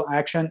manual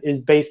action is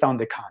based on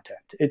the content.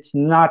 It's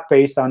not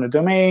based on a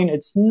domain.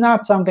 It's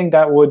not something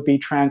that would be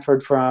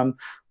transferred from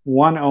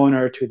one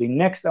owner to the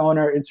next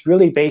owner. It's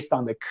really based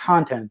on the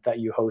content that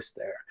you host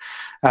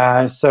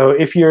there. So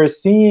if you're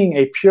seeing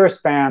a pure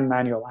spam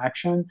manual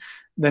action,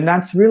 then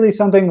that's really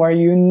something where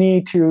you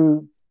need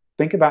to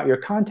think about your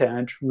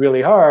content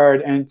really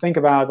hard and think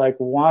about, like,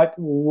 why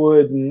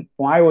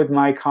would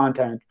my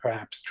content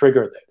perhaps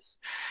trigger this?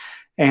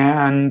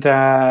 And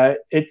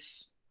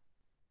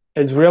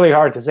it's really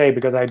hard to say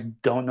because I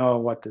don't know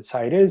what the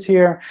site is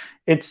here.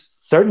 It's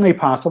certainly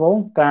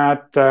possible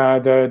that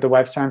the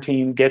web spam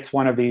team gets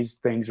one of these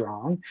things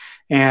wrong.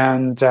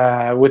 And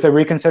with a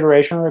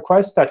reconsideration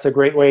request, that's a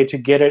great way to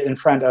get it in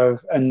front of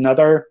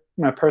another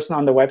person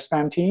on the web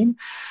spam team.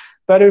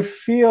 But it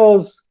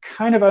feels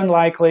kind of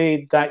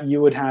unlikely that you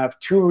would have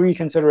 2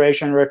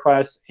 reconsideration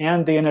requests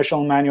and the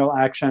initial manual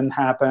action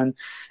happen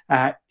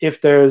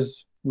if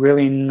there's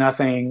really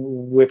nothing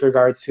with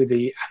regards to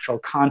the actual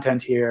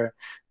content here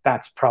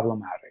that's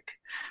problematic.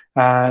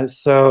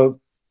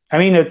 So, I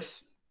mean,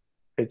 it's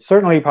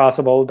certainly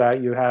possible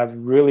that you have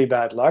really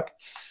bad luck.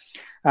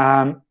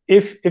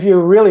 If you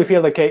really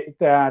feel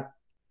that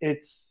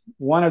it's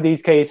one of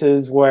these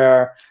cases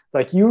where it's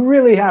like you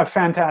really have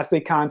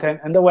fantastic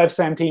content and the web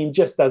spam team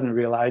just doesn't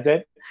realize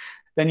it,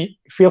 then you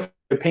feel free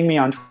to ping me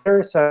on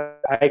Twitter so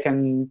I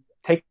can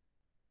take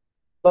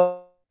a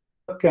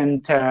look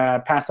and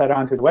pass that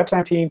on to the web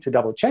spam team to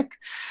double check.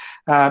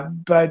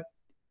 But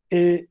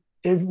it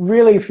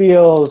really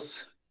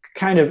feels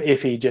kind of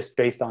iffy just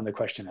based on the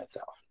question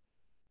itself.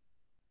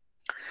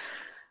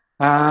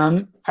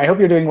 I hope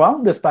you're doing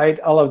well despite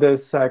all of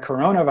this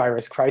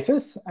coronavirus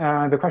crisis.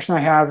 The question I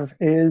have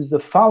is the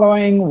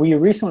following. We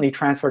recently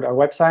transferred our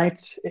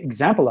website,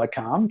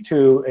 example.com,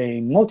 to a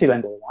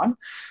multilingual one.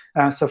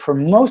 So for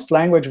most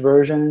language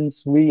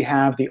versions, we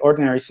have the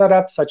ordinary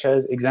setup, such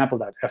as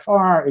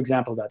example.fr,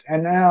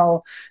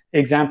 example.nl,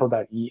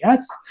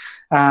 example.es.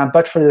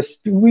 But for the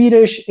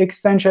Swedish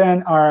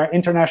extension, our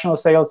international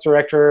sales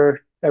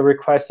director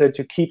requested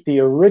to keep the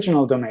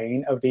original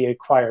domain of the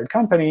acquired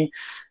company.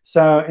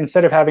 So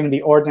instead of having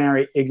the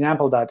ordinary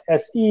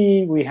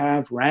example.se, we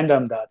have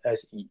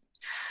random.se.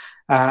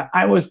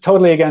 I was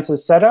totally against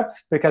this setup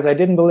because I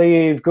didn't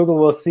believe Google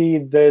will see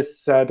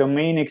this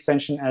domain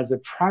extension as a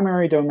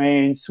primary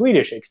domain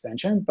Swedish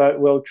extension,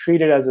 but will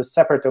treat it as a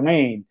separate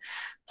domain.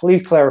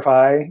 Please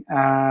clarify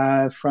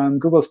from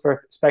Google's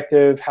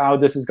perspective how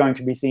this is going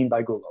to be seen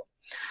by Google.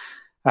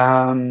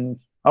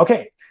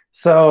 OK,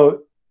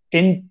 so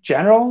in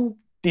general,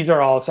 these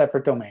are all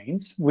separate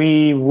domains.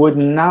 We would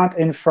not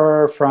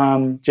infer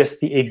from just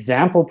the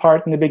example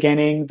part in the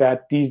beginning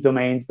that these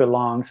domains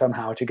belong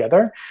somehow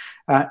together.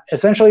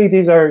 Essentially,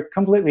 these are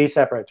completely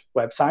separate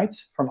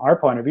websites from our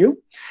point of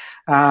view.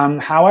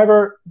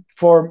 However,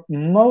 for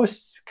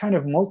most kind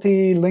of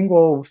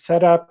multilingual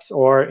setups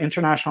or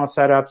international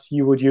setups,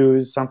 you would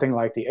use something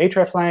like the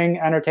hreflang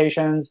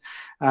annotations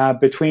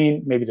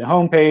between maybe the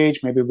home page,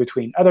 maybe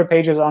between other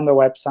pages on the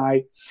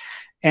website.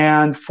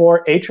 And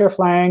for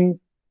hreflang,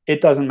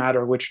 it doesn't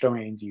matter which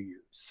domains you use.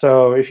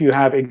 So if you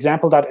have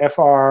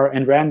example.fr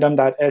and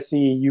random.se,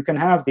 you can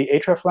have the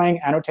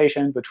hreflang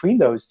annotation between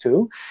those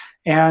two.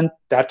 And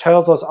that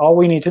tells us all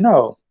we need to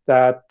know,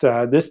 that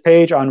this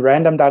page on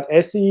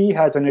random.se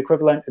has an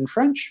equivalent in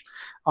French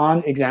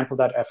on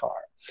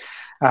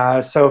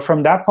example.fr. So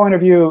from that point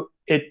of view,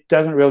 it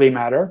doesn't really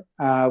matter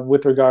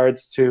with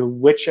regards to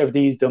which of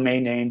these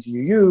domain names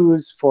you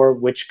use for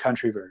which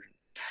country version.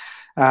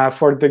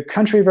 For the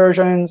country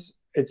versions,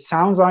 it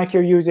sounds like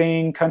you're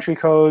using country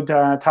code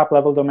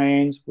top-level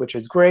domains, which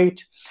is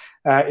great.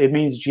 It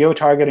means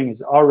geo-targeting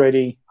is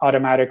already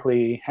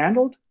automatically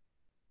handled.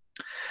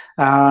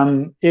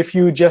 If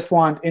you just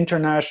want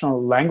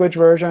international language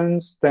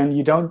versions, then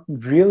you don't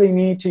really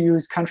need to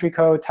use country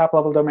code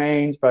top-level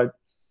domains. But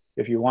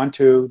if you want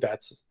to,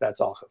 that's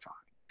also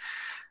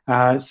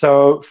fine.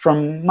 So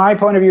from my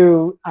point of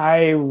view,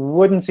 I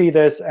wouldn't see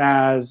this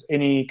as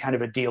any kind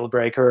of a deal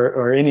breaker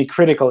or any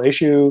critical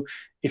issue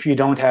if you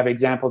don't have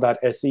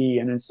example.se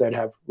and instead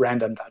have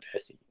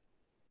random.se.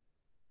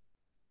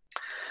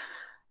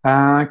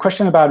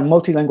 Question about a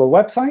multilingual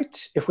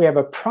website. If we have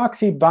a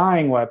proxy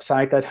buying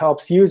website that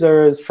helps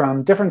users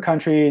from different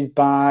countries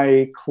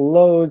buy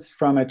clothes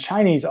from a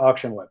Chinese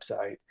auction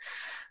website,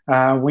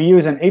 We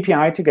use an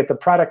API to get the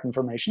product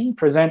information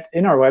present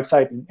in our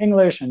website in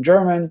English and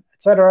German,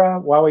 etc.,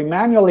 while we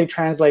manually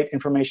translate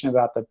information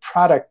about the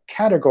product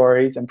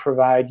categories and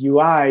provide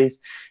UIs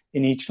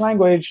in each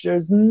language.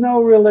 There's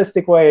no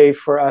realistic way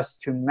for us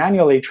to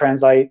manually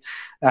translate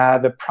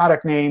the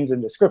product names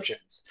and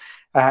descriptions.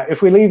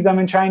 If we leave them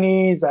in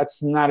Chinese,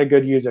 that's not a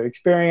good user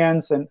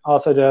experience and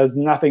also does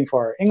nothing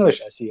for our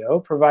English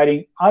SEO.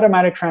 Providing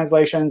automatic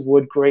translations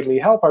would greatly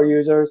help our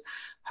users.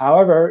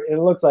 However, it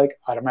looks like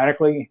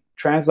automatically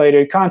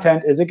translated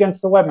content is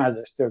against the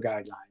Webmasters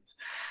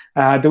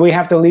guidelines. Do we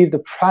have to leave the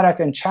product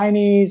in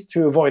Chinese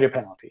to avoid a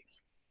penalty?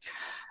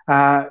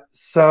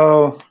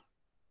 So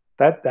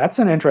that's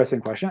an interesting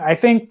question. I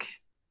think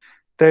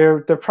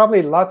there are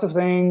probably lots of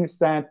things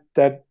that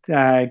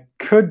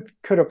could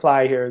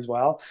apply here as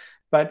well.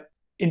 But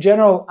in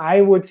general,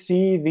 I would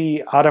see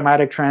the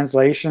automatic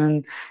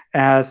translation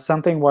as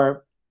something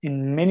where,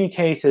 in many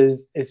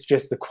cases, it's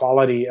just the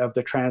quality of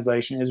the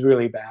translation is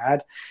really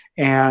bad.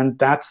 And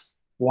that's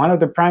one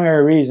of the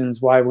primary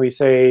reasons why we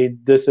say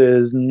this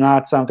is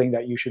not something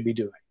that you should be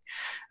doing.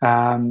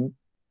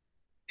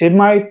 It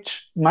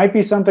might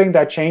be something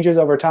that changes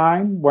over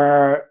time,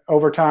 where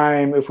over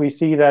time, if we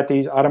see that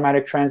these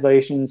automatic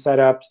translation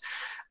setups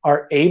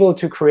are able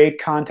to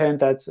create content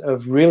that's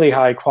of really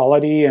high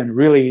quality and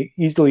really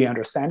easily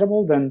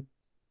understandable, then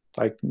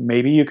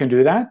maybe you can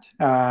do that.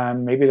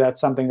 Maybe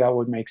that's something that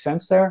would make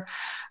sense there.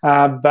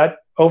 But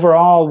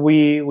overall,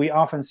 we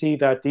often see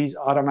that these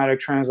automatic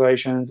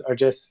translations are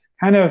just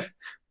kind of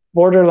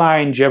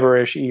borderline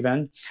gibberish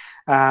even,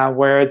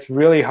 where it's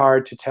really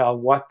hard to tell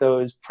what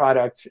those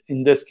products,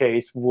 in this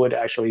case, would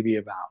actually be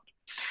about.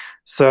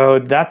 So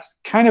that's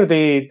kind of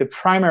the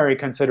primary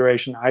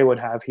consideration I would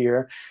have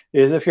here,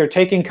 is if you're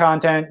taking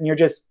content and you're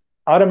just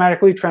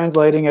automatically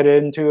translating it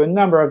into a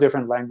number of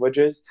different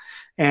languages,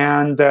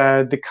 and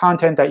the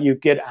content that you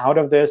get out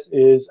of this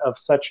is of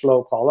such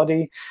low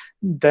quality,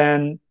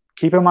 then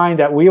keep in mind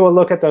that we will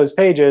look at those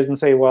pages and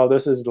say, well,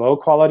 this is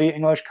low-quality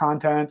English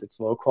content. It's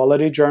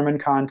low-quality German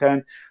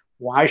content.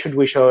 Why should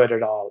we show it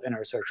at all in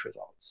our search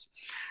results?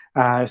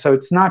 So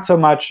it's not so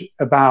much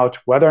about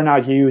whether or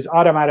not you use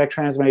automatic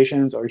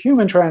translations or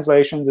human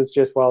translations. It's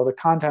just, well, the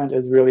content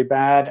is really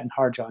bad and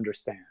hard to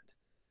understand.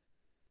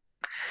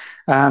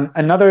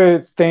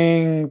 Another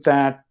thing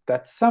that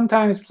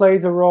sometimes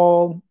plays a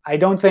role, I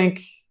don't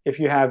think if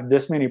you have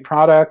this many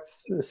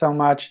products so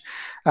much,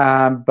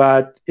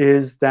 but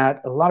is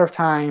that a lot of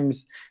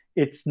times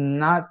it's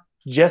not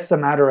just a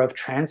matter of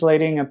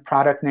translating a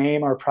product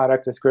name or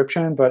product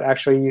description, but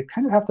actually you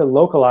kind of have to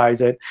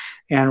localize it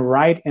and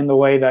write in the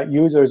way that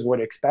users would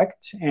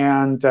expect,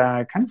 and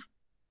kind of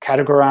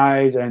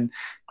categorize and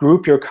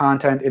group your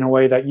content in a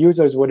way that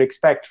users would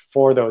expect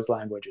for those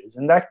languages.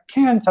 And that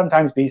can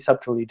sometimes be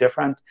subtly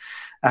different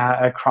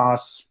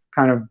across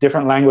kind of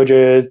different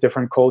languages,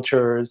 different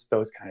cultures,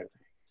 those kind of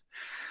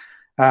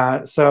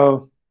things.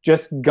 So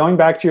just going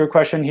back to your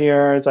question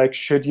here, it's like,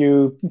 should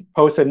you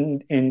post it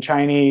in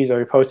Chinese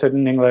or post it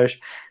in English?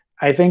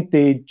 I think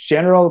the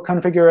general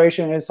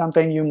configuration is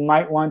something you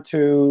might want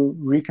to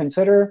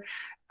reconsider.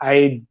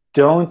 I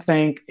don't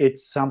think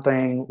it's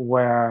something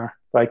where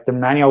the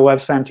manual web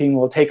spam team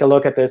will take a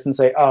look at this and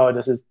say, oh,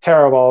 this is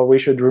terrible, we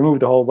should remove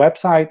the whole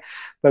website.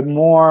 But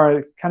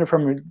more kind of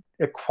from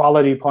a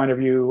quality point of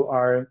view,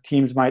 our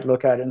teams might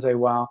look at it and say,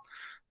 well,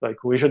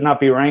 we should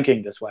not be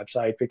ranking this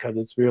website because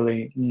it's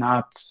really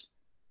not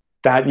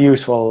that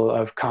useful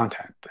of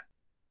content.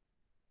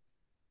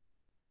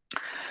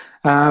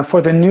 For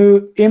the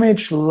new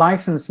image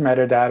license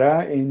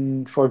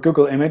metadata for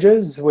Google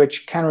Images,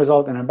 which can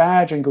result in a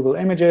badge in Google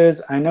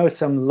Images, I know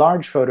some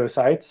large photo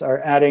sites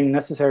are adding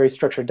necessary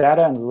structured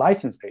data and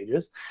license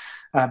pages,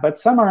 but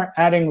some are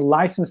adding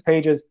license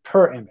pages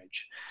per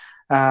image.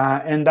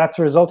 And that's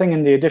resulting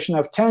in the addition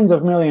of tens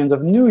of millions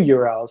of new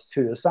URLs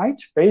to the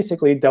site,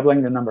 basically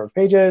doubling the number of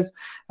pages.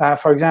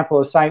 For example,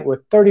 a site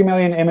with 30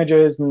 million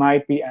images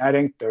might be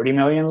adding 30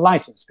 million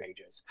license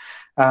pages.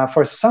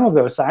 For some of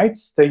those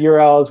sites, the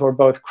URLs were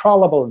both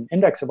crawlable and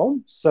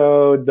indexable.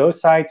 So those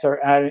sites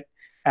are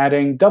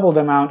adding double the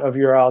amount of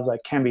URLs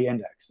that can be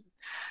indexed.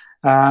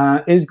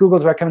 Is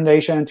Google's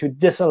recommendation to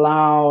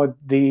disallow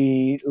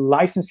the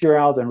licensed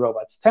URLs and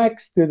robots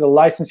text? Do the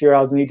licensed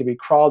URLs need to be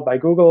crawled by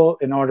Google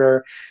in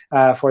order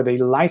for the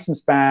license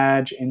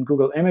badge in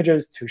Google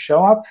Images to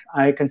show up?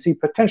 I can see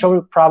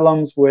potential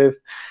problems with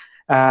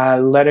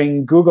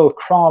letting Google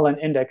crawl and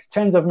index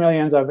tens of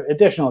millions of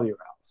additional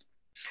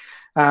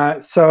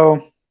URLs.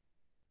 So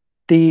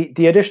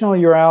the additional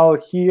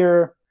URL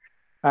here,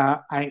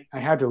 I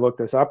had to look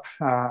this up.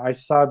 I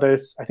saw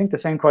this. I think the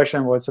same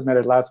question was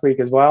submitted last week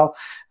as well.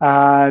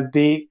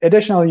 The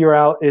additional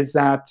URL is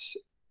that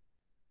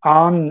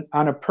on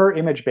a per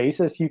image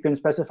basis, you can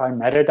specify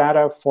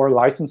metadata for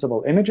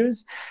licensable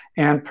images.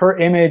 And per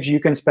image,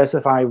 you can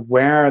specify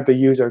where the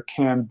user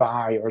can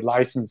buy or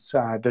license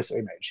this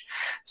image.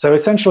 So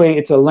essentially,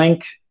 it's a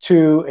link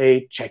to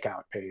a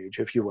checkout page,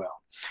 if you will.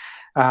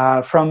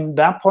 From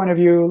that point of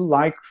view,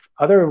 like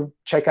other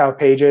checkout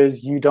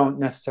pages, you don't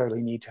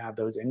necessarily need to have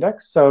those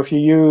indexed. So if you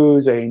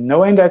use a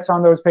no index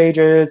on those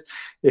pages,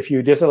 if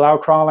you disallow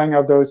crawling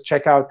of those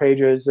checkout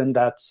pages, then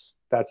that's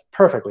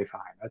perfectly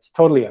fine. That's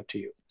totally up to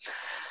you.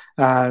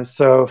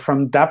 So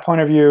from that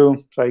point of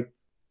view, like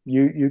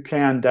you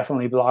can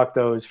definitely block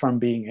those from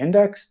being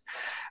indexed.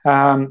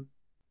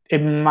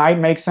 It might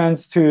make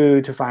sense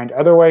to find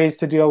other ways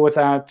to deal with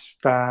that.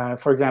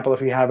 For example,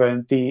 if you have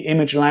the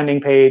image landing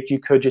page, you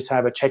could just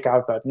have a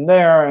checkout button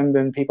there, and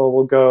then people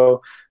will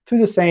go to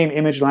the same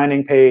image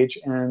landing page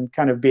and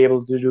kind of be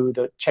able to do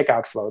the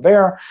checkout flow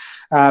there.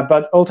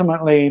 But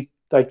ultimately,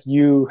 like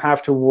you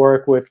have to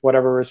work with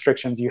whatever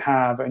restrictions you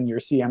have in your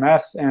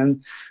CMS,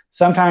 and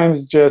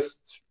sometimes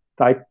just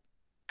like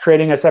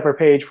creating a separate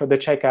page for the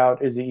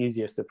checkout is the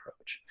easiest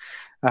approach.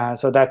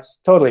 So that's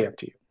totally up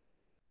to you.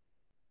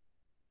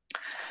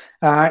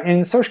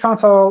 In Search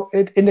Console,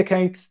 it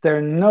indicates there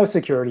are no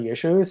security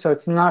issues, so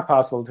it's not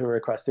possible to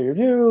request a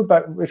review.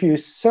 But if you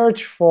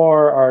search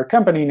for our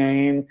company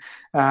name,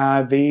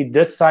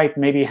 this site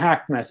may be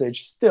hacked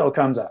message still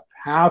comes up.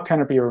 How can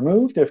it be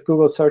removed if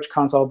Google Search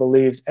Console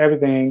believes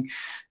everything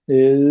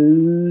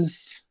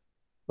is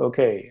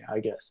OK, I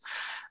guess?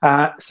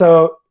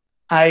 So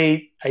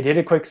I did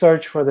a quick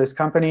search for this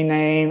company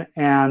name,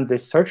 and the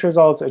search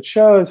results it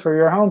shows for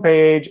your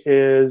homepage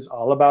is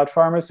all about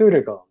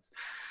pharmaceuticals.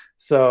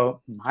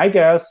 So my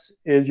guess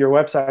is your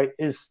website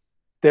is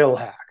still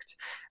hacked.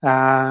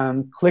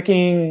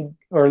 Clicking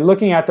or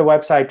looking at the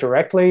website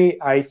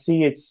directly, I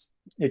see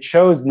it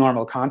shows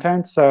normal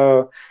content.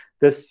 So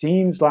this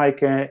seems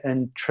like a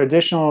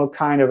traditional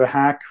kind of a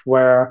hack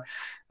where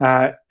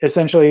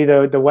essentially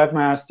the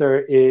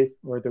webmaster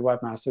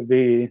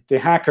the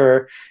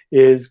hacker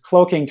is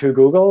cloaking to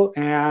Google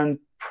and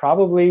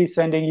probably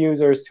sending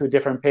users to a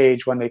different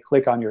page when they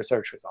click on your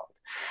search result.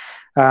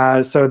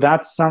 So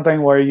that's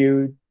something where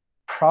you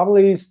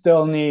probably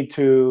still need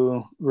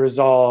to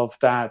resolve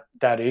that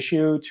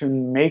issue to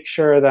make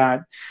sure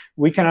that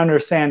we can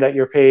understand that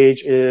your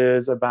page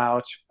is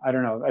about, I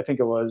don't know, I think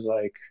it was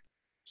like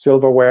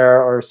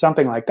silverware or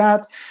something like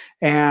that,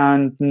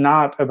 and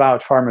not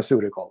about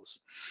pharmaceuticals.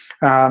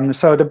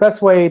 So the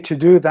best way to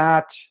do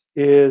that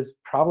is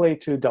probably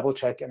to double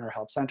check in our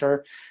Help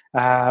Center.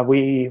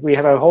 We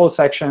have a whole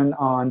section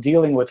on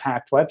dealing with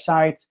hacked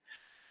websites.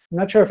 I'm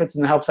not sure if it's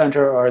in the Help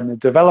Center or in the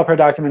developer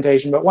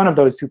documentation, but one of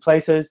those two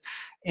places.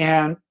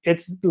 And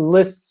it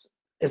lists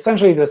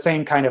essentially the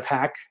same kind of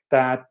hack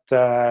that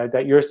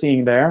you're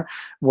seeing there,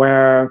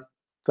 where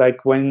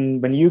like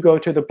when you go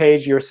to the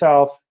page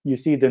yourself, you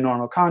see the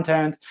normal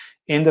content.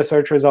 In the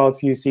search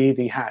results, you see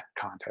the hacked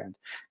content.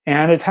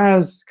 And it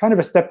has kind of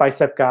a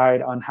step-by-step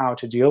guide on how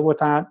to deal with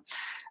that.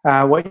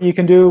 What you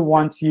can do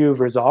once you've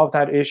resolved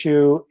that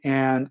issue,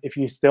 and if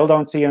you still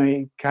don't see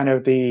any kind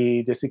of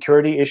the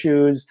security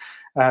issues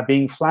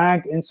being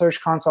flagged in Search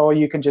Console,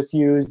 you can just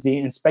use the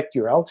Inspect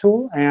URL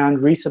tool and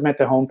resubmit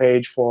the home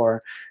page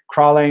for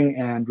crawling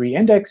and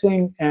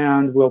re-indexing,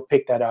 and we'll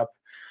pick that up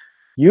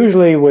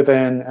usually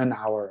within an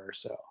hour or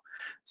so.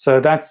 So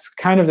that's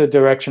kind of the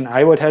direction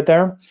I would head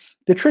there.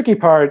 The tricky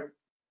part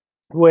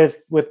with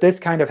this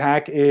kind of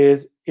hack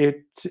is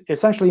it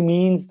essentially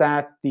means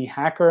that the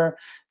hacker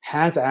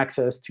has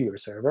access to your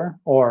server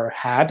or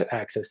had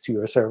access to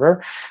your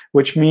server,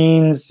 which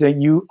means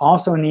that you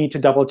also need to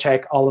double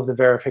check all of the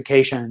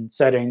verification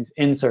settings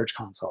in Search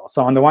Console.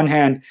 So on the one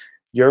hand,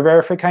 your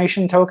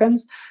verification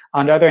tokens.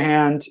 On the other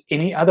hand,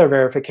 any other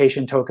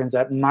verification tokens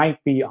that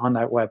might be on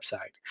that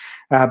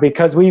website.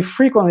 Because we've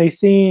frequently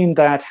seen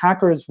that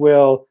hackers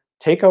will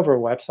take over a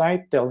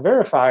website. They'll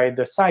verify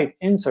the site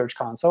in Search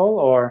Console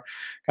or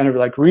kind of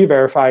like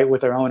re-verify it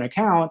with their own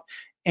account.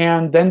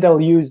 And then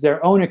they'll use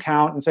their own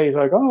account and say,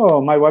 like,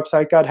 oh, my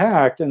website got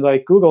hacked. And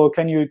like, Google,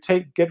 can you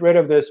get rid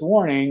of this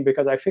warning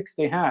because I fixed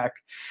the hack?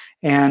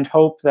 And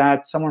hope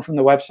that someone from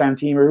the web spam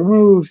team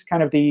removes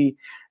kind of the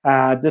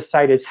this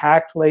site is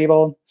hacked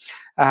label,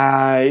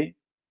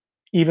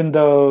 even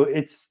though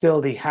it's still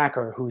the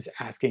hacker who's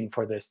asking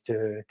for this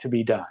to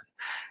be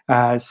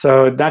done.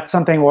 So that's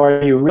something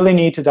where you really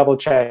need to double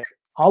check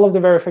all of the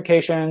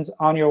verifications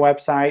on your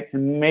website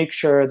and make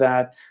sure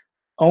that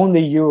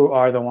only you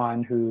are the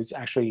one who's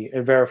actually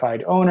a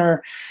verified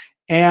owner.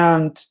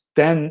 And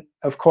then,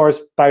 of course,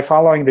 by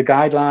following the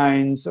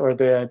guidelines or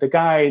the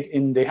guide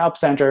in the Help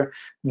Center,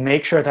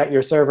 make sure that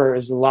your server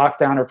is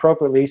locked down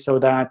appropriately so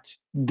that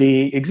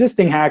the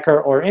existing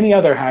hacker or any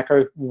other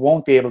hacker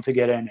won't be able to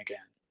get in again.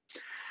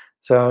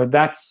 So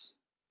that's,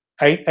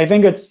 I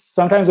think it's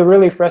sometimes a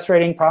really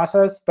frustrating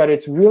process, but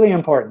it's really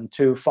important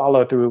to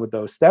follow through with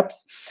those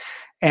steps.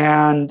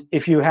 And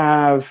if you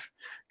have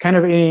kind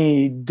of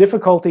any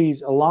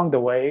difficulties along the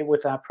way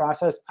with that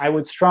process, I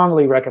would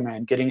strongly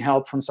recommend getting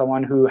help from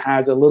someone who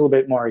has a little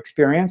bit more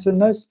experience in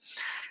this,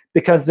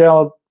 because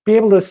they'll be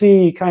able to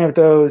see kind of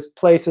those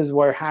places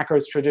where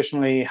hackers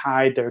traditionally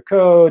hide their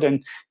code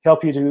and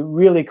help you to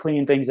really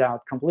clean things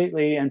out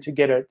completely and to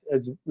get it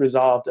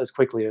resolved as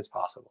quickly as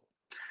possible.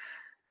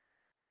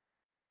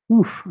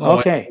 Oof,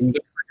 OK.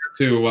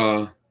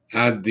 To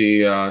add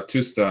the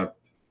two-step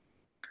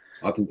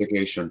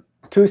authentication.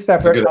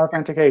 Two-step Good.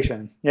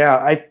 authentication.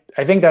 Yeah,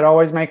 I think that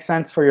always makes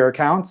sense for your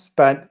accounts.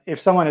 But if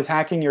someone is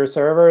hacking your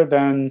server,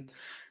 then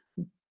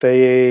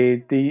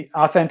the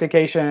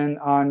authentication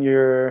on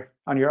your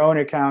own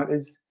account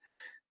is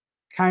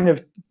kind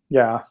of,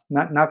 yeah,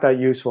 not that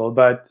useful.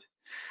 But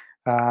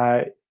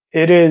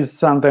it is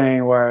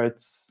something where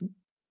it's,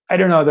 I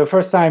don't know, the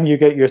first time you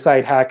get your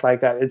site hacked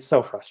like that, it's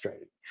so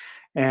frustrating.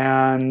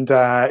 And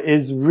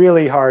is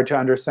really hard to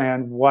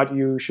understand what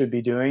you should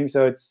be doing.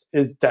 So it's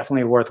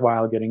definitely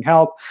worthwhile getting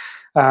help.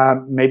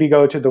 Maybe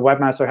go to the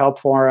Webmaster Help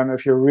Forum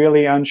if you're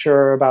really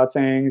unsure about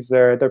things.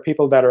 There are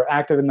people that are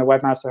active in the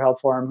Webmaster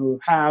Help Forum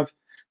who have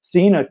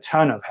seen a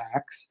ton of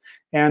hacks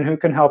and who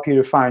can help you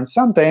to find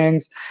some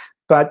things.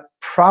 But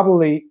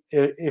probably,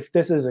 if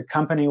this is a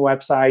company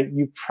website,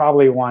 you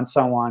probably want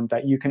someone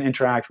that you can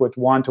interact with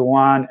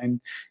one-to-one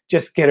and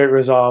just get it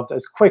resolved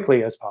as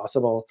quickly as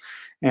possible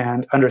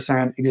and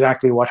understand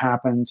exactly what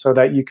happened so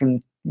that you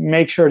can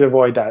make sure to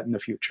avoid that in the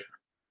future.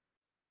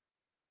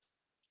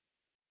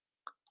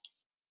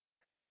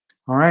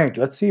 All right,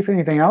 let's see if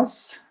anything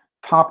else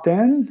popped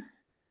in.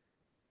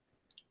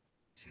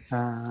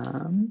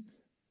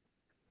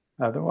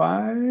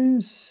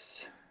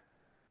 Otherwise,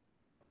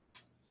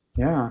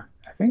 yeah,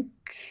 I think,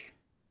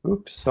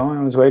 oops,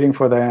 someone was waiting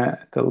for the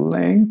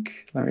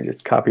link. Let me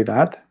just copy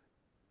that.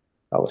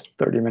 That was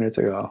 30 minutes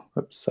ago.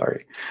 Oops,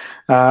 sorry.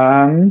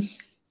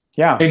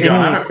 Yeah. Hey,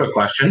 John, I have a quick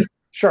question.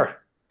 Sure,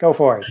 go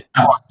for it.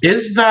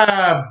 Is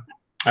the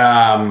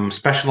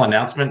special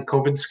announcement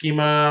COVID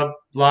schema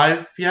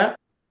live yet?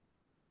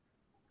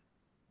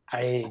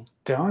 I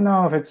don't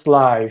know if it's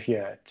live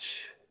yet.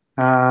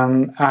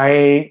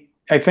 I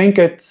think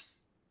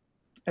it's,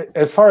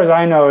 as far as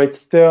I know, it's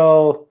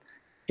still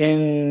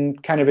kind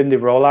of in the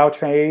rollout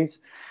phase.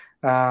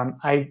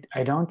 I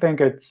don't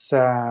think it's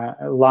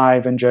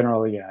live in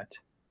general yet.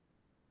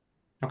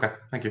 Okay,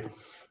 thank you.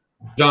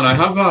 John, I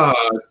have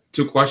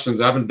 2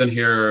 questions. I haven't been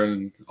here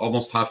in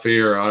almost half a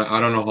year. I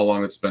don't know how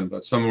long it's been,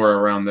 but somewhere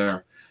around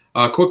there.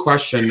 Quick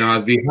question.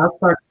 The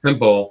hashtag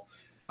symbol,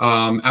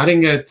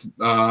 adding it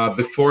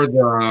before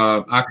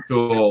the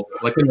actual,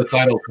 like in the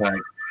title tag,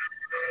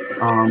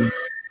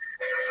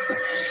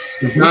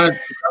 does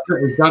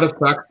that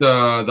affect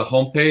the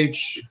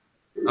homepage?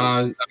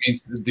 That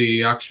means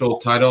the actual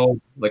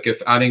title, like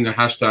if adding a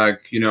hashtag,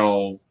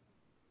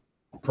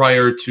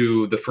 prior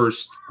to the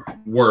first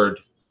word,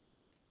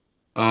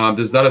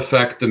 does that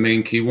affect the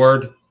main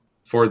keyword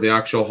for the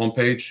actual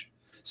homepage?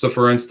 So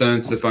for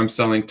instance, if I'm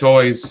selling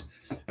toys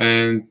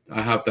and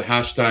I have the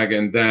hashtag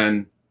and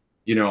then,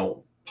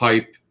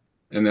 pipe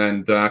and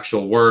then the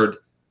actual word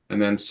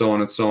and then so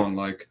on and so on,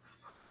 like,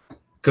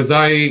 because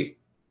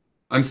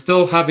I'm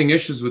still having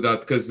issues with that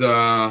because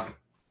I'm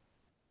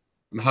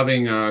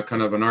having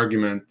kind of an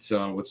argument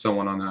with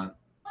someone on that.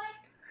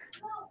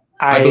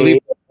 I believe.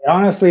 I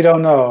honestly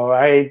don't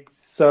know.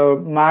 So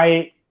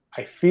my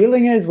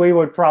feeling is we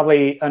would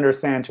probably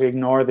understand to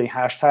ignore the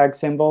hashtag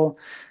symbol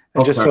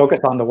and just focus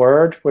on the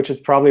word, which is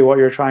probably what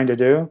you're trying to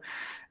do.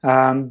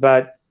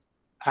 But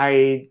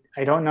I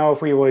don't know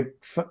if we would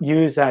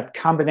use that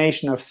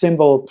combination of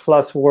symbol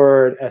plus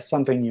word as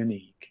something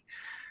unique.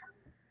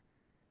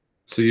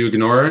 So you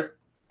ignore it?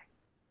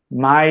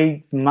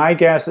 My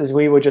guess is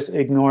we would just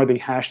ignore the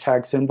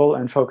hashtag symbol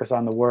and focus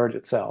on the word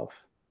itself.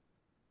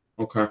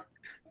 Okay.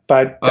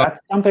 But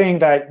that's something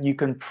that you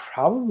can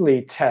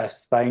probably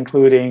test by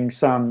including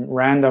some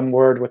random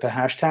word with a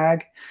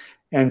hashtag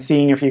and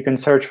seeing if you can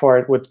search for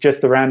it with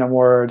just the random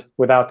word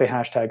without the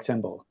hashtag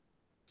symbol.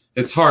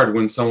 It's hard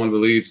when someone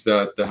believes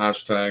that the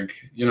hashtag,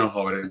 you know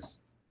how it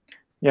is.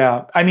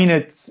 Yeah, I mean,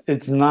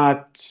 it's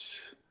not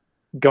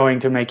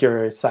going to make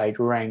your site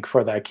rank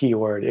for that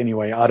keyword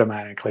anyway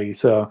automatically.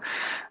 So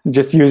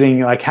just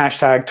using like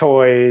hashtag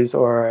toys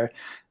or,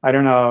 I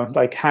don't know,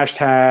 like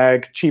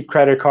hashtag cheap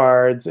credit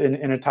cards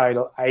in a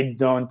title, I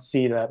don't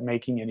see that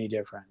making any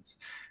difference.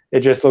 It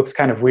just looks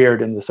kind of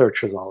weird in the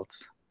search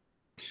results.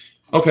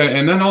 Okay,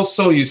 and then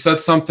also you said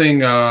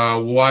something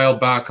a while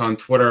back on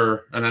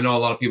Twitter, and I know a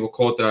lot of people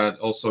quote that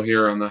also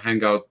here on the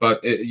Hangout,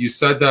 but you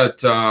said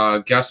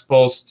that guest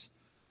posts,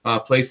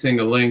 placing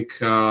a link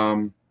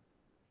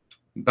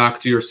back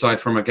to your site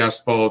from a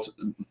guest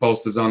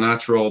post is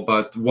unnatural,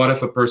 but what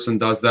if a person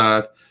does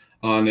that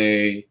on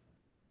a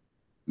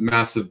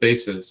massive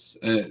basis?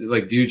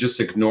 Like, do you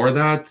just ignore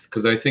that?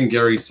 Because I think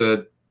Gary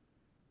said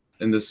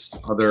in this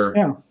other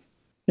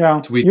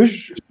tweet.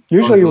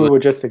 Usually we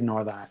would just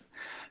ignore that.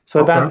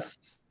 So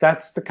that's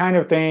the kind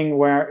of thing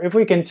where if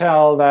we can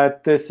tell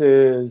that this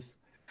is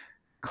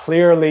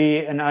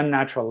clearly an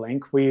unnatural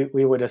link, we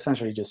would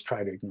essentially just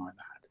try to ignore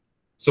that.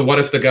 So what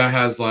if the guy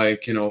has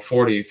like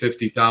 40,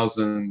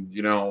 50,000,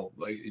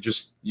 like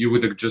you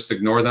would just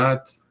ignore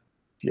that?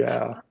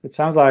 Yeah, it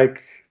sounds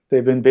like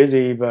they've been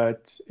busy,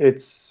 but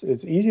it's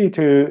easier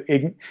to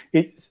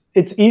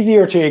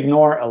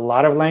ignore a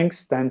lot of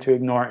links than to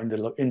ignore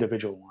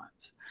individual ones.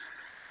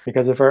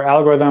 Because if our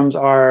algorithms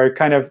are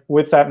kind of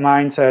with that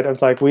mindset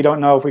of like, we don't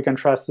know if we can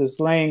trust this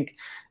link,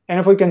 And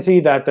if we can see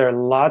that there are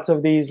lots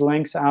of these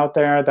links out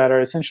there that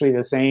are essentially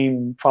the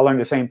same, following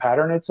the same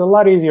pattern, it's a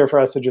lot easier for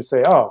us to just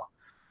say, oh,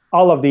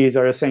 all of these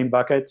are the same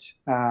bucket.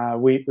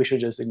 We should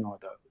just ignore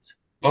those.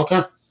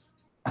 Okay.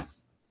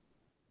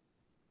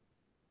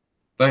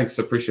 Thanks.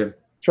 Appreciate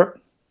it. Sure.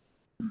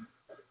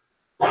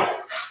 Can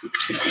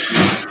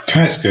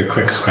I ask a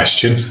quick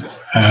question?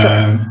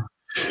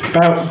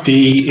 About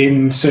the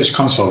in Search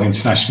Console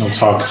international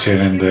targeting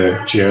and the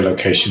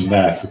geolocation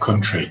there for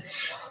country,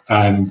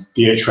 and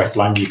the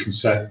hreflang you can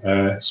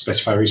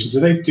specify regions. Do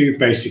they do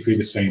basically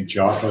the same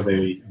job? Are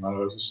they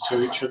analogous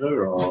to each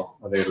other, or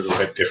are they a little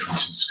bit different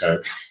in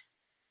scope?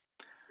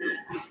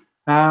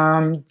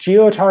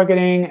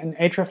 Geo-targeting and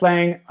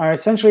hreflang are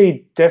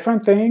essentially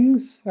different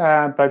things,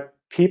 but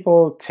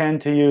people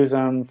tend to use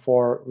them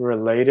for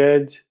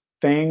related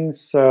things.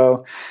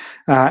 So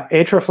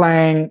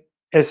hreflang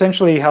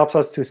essentially helps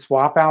us to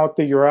swap out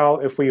the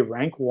URL if we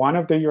rank one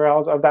of the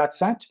URLs of that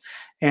set.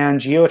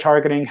 And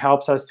geo-targeting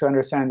helps us to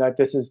understand that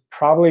this is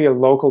probably a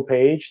local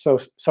page. So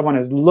if someone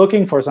is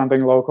looking for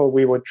something local,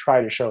 we would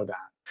try to show that.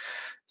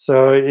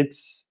 So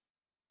it's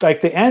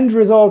like the end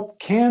result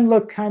can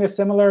look kind of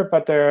similar,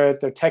 but they're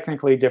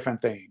technically different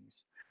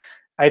things.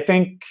 I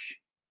think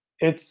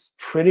it's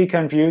pretty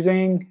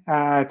confusing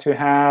to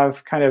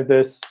have kind of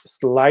this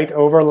slight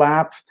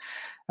overlap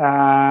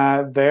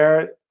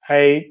there.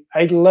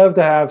 I'd love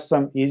to have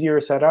some easier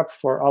setup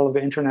for all of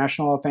the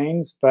international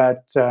things,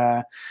 but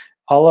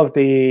all of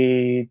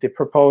the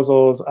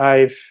proposals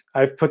I've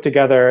put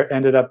together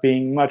ended up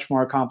being much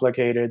more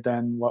complicated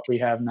than what we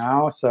have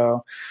now.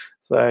 So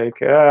it's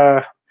like,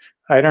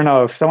 I don't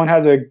know. If someone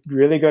has a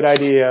really good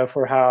idea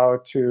for how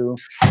to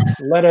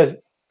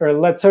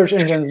let search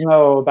engines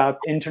know about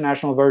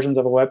international versions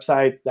of a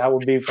website, that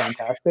would be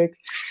fantastic.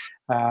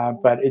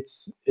 But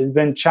it's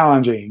been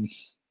challenging.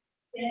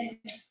 Can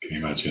you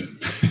imagine?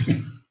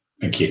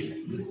 Thank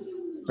you.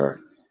 Sure.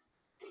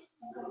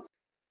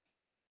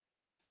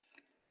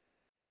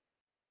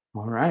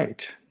 All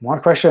right.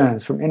 More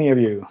questions from any of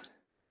you?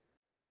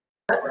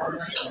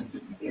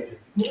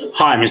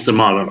 Hi, Mr.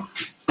 Mahler.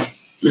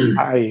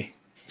 Hi.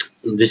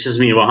 This is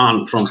me,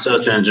 Vahan, from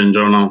Search Engine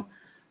Journal.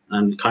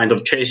 I'm kind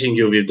of chasing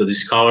you with the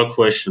discover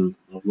question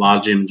of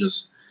large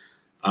images.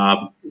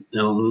 On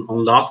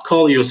last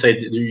call, you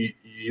said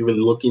you will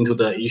look into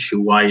the issue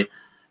why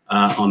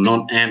on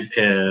non-AMP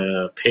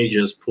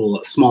pages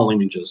pull small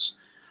images.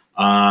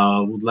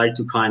 Would like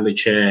to kindly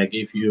check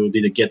if you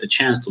did get a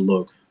chance to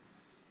look.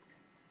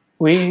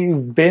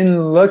 We've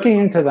been looking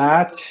into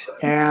that,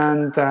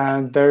 and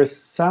there's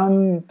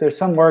some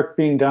work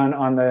being done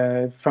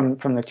on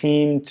from the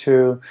team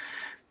to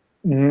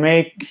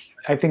make,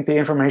 I think, the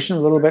information a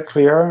little bit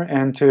clearer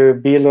and to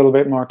be a little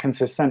bit more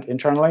consistent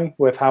internally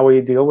with how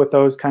we deal with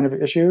those kind of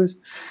issues.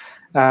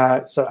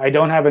 So I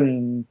don't have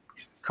a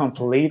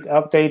complete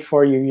update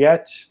for you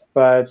yet,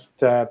 but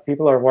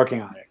people are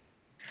working on it.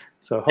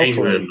 So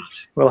hopefully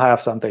we'll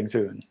have something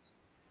soon.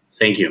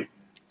 Thank you.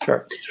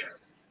 Sure.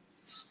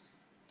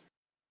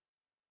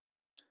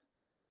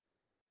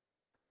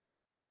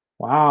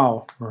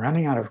 Wow, we're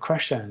running out of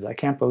questions. I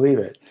can't believe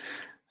it.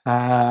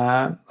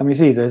 Let me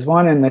see. There's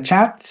one in the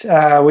chat.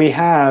 We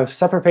have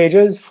separate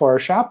pages for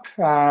shop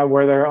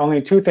where there are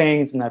only two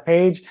things in that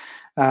page.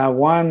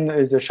 One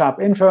is the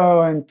shop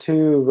info, and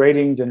two,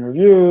 ratings and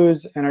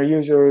reviews. And our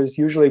users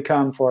usually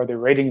come for the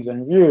ratings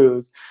and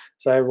reviews.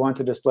 So I want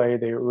to display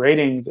the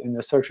ratings in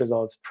the search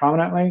results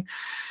prominently.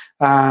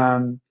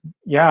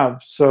 Yeah,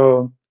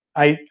 so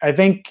I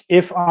think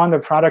if on the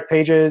product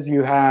pages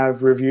you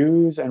have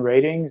reviews and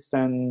ratings,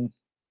 then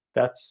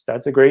that's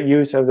a great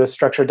use of the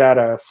structured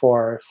data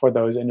for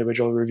those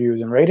individual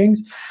reviews and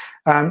ratings.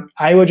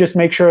 I would just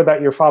make sure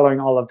that you're following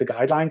all of the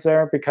guidelines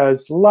there,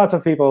 because lots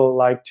of people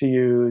like to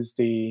use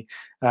the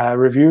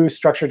review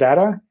structured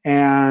data.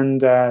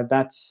 And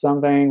that's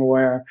something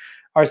where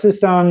our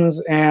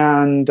systems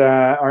and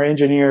our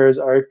engineers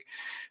are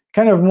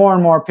kind of more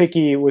and more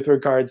picky with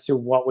regards to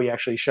what we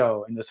actually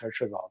show in the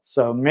search results.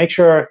 So make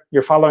sure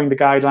you're following the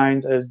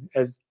guidelines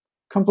as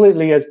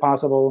completely as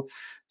possible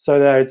so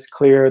that it's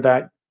clear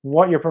that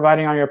what you're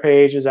providing on your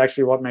page is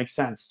actually what makes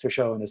sense to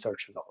show in the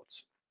search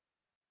results.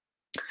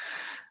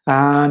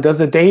 Does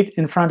the date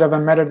in front of a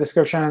meta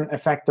description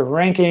affect the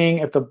ranking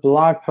if the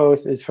blog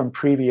post is from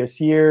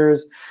previous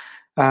years?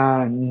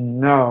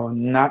 No,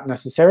 not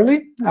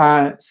necessarily.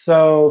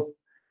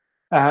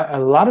 A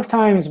lot of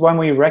times when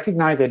we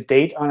recognize a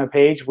date on a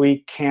page,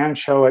 we can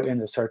show it in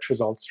the search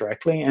results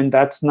directly. And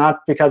that's not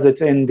because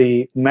it's in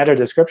the meta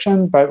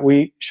description, but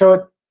we show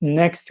it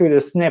next to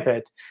the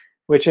snippet,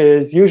 which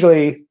is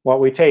usually what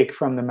we take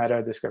from the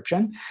meta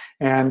description,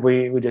 and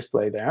we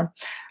display there.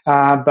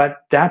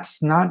 But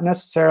that's not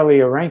necessarily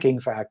a ranking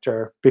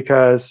factor,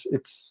 because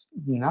it's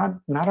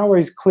not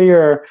always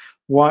clear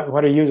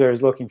what a user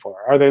is looking for.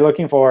 Are they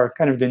looking for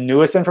kind of the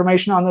newest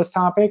information on this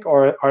topic,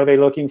 or are they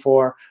looking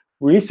for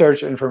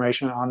research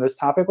information on this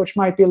topic, which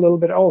might be a little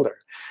bit older?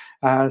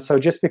 So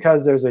just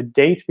because there's a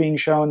date being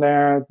shown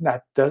there,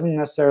 that doesn't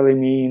necessarily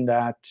mean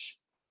that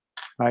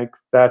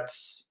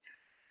that's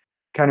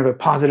kind of a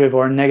positive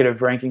or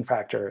negative ranking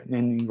factor in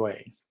any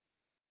way.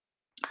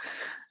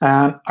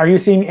 Are you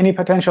seeing any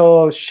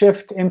potential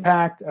shift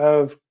impact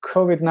of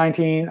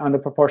COVID-19 on the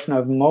proportion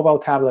of mobile,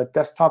 tablet,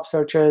 desktop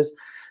searches?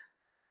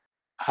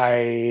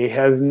 I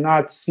have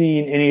not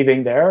seen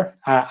anything there.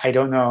 I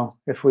don't know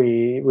if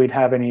we'd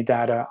have any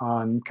data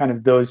on kind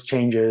of those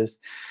changes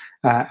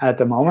at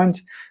the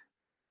moment.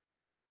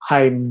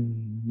 I've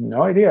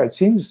no idea. It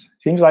seems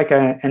like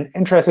an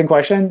interesting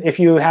question. If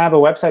you have a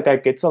website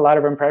that gets a lot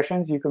of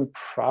impressions, you can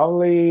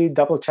probably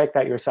double check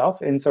that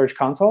yourself in Search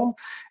Console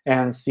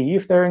and see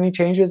if there are any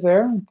changes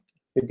there.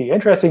 It'd be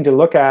interesting to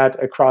look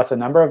at across a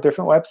number of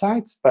different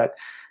websites, but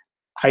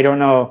I don't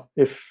know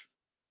if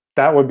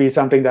that would be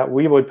something that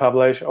we would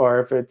publish, or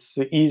if it's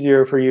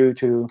easier for you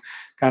to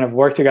kind of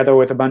work together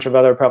with a bunch of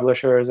other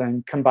publishers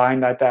and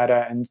combine that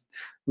data and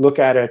look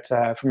at it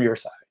from your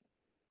side.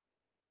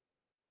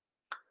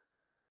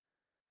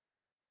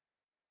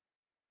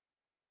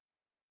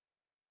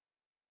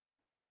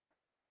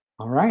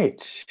 All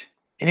right.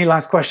 Any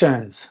last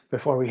questions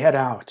before we head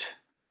out?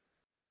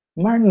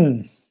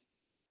 Martin?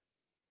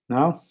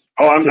 No?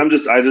 Oh,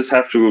 I just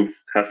have to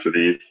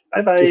leave.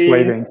 Bye bye. Just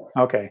waving.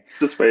 OK.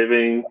 Just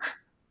waving.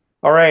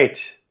 All right.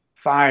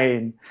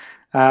 Fine.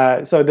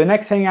 So the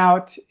next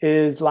Hangout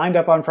is lined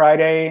up on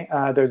Friday.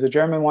 There's a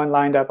German one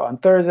lined up on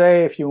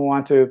Thursday if you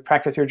want to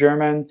practice your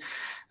German.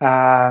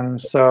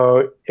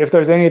 So if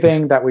there's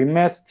anything that we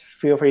missed,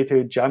 feel free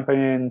to jump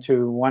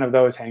into one of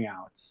those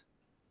Hangouts.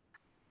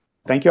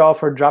 Thank you all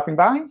for dropping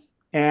by,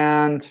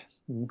 and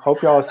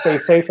hope you all stay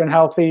safe and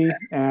healthy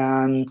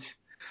and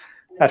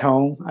at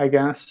home, I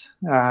guess,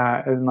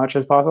 as much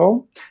as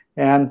possible.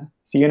 And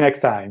see you next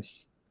time.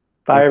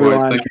 Bye, everyone.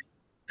 Thank you.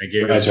 Thank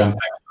you. Bye, John.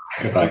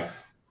 Goodbye.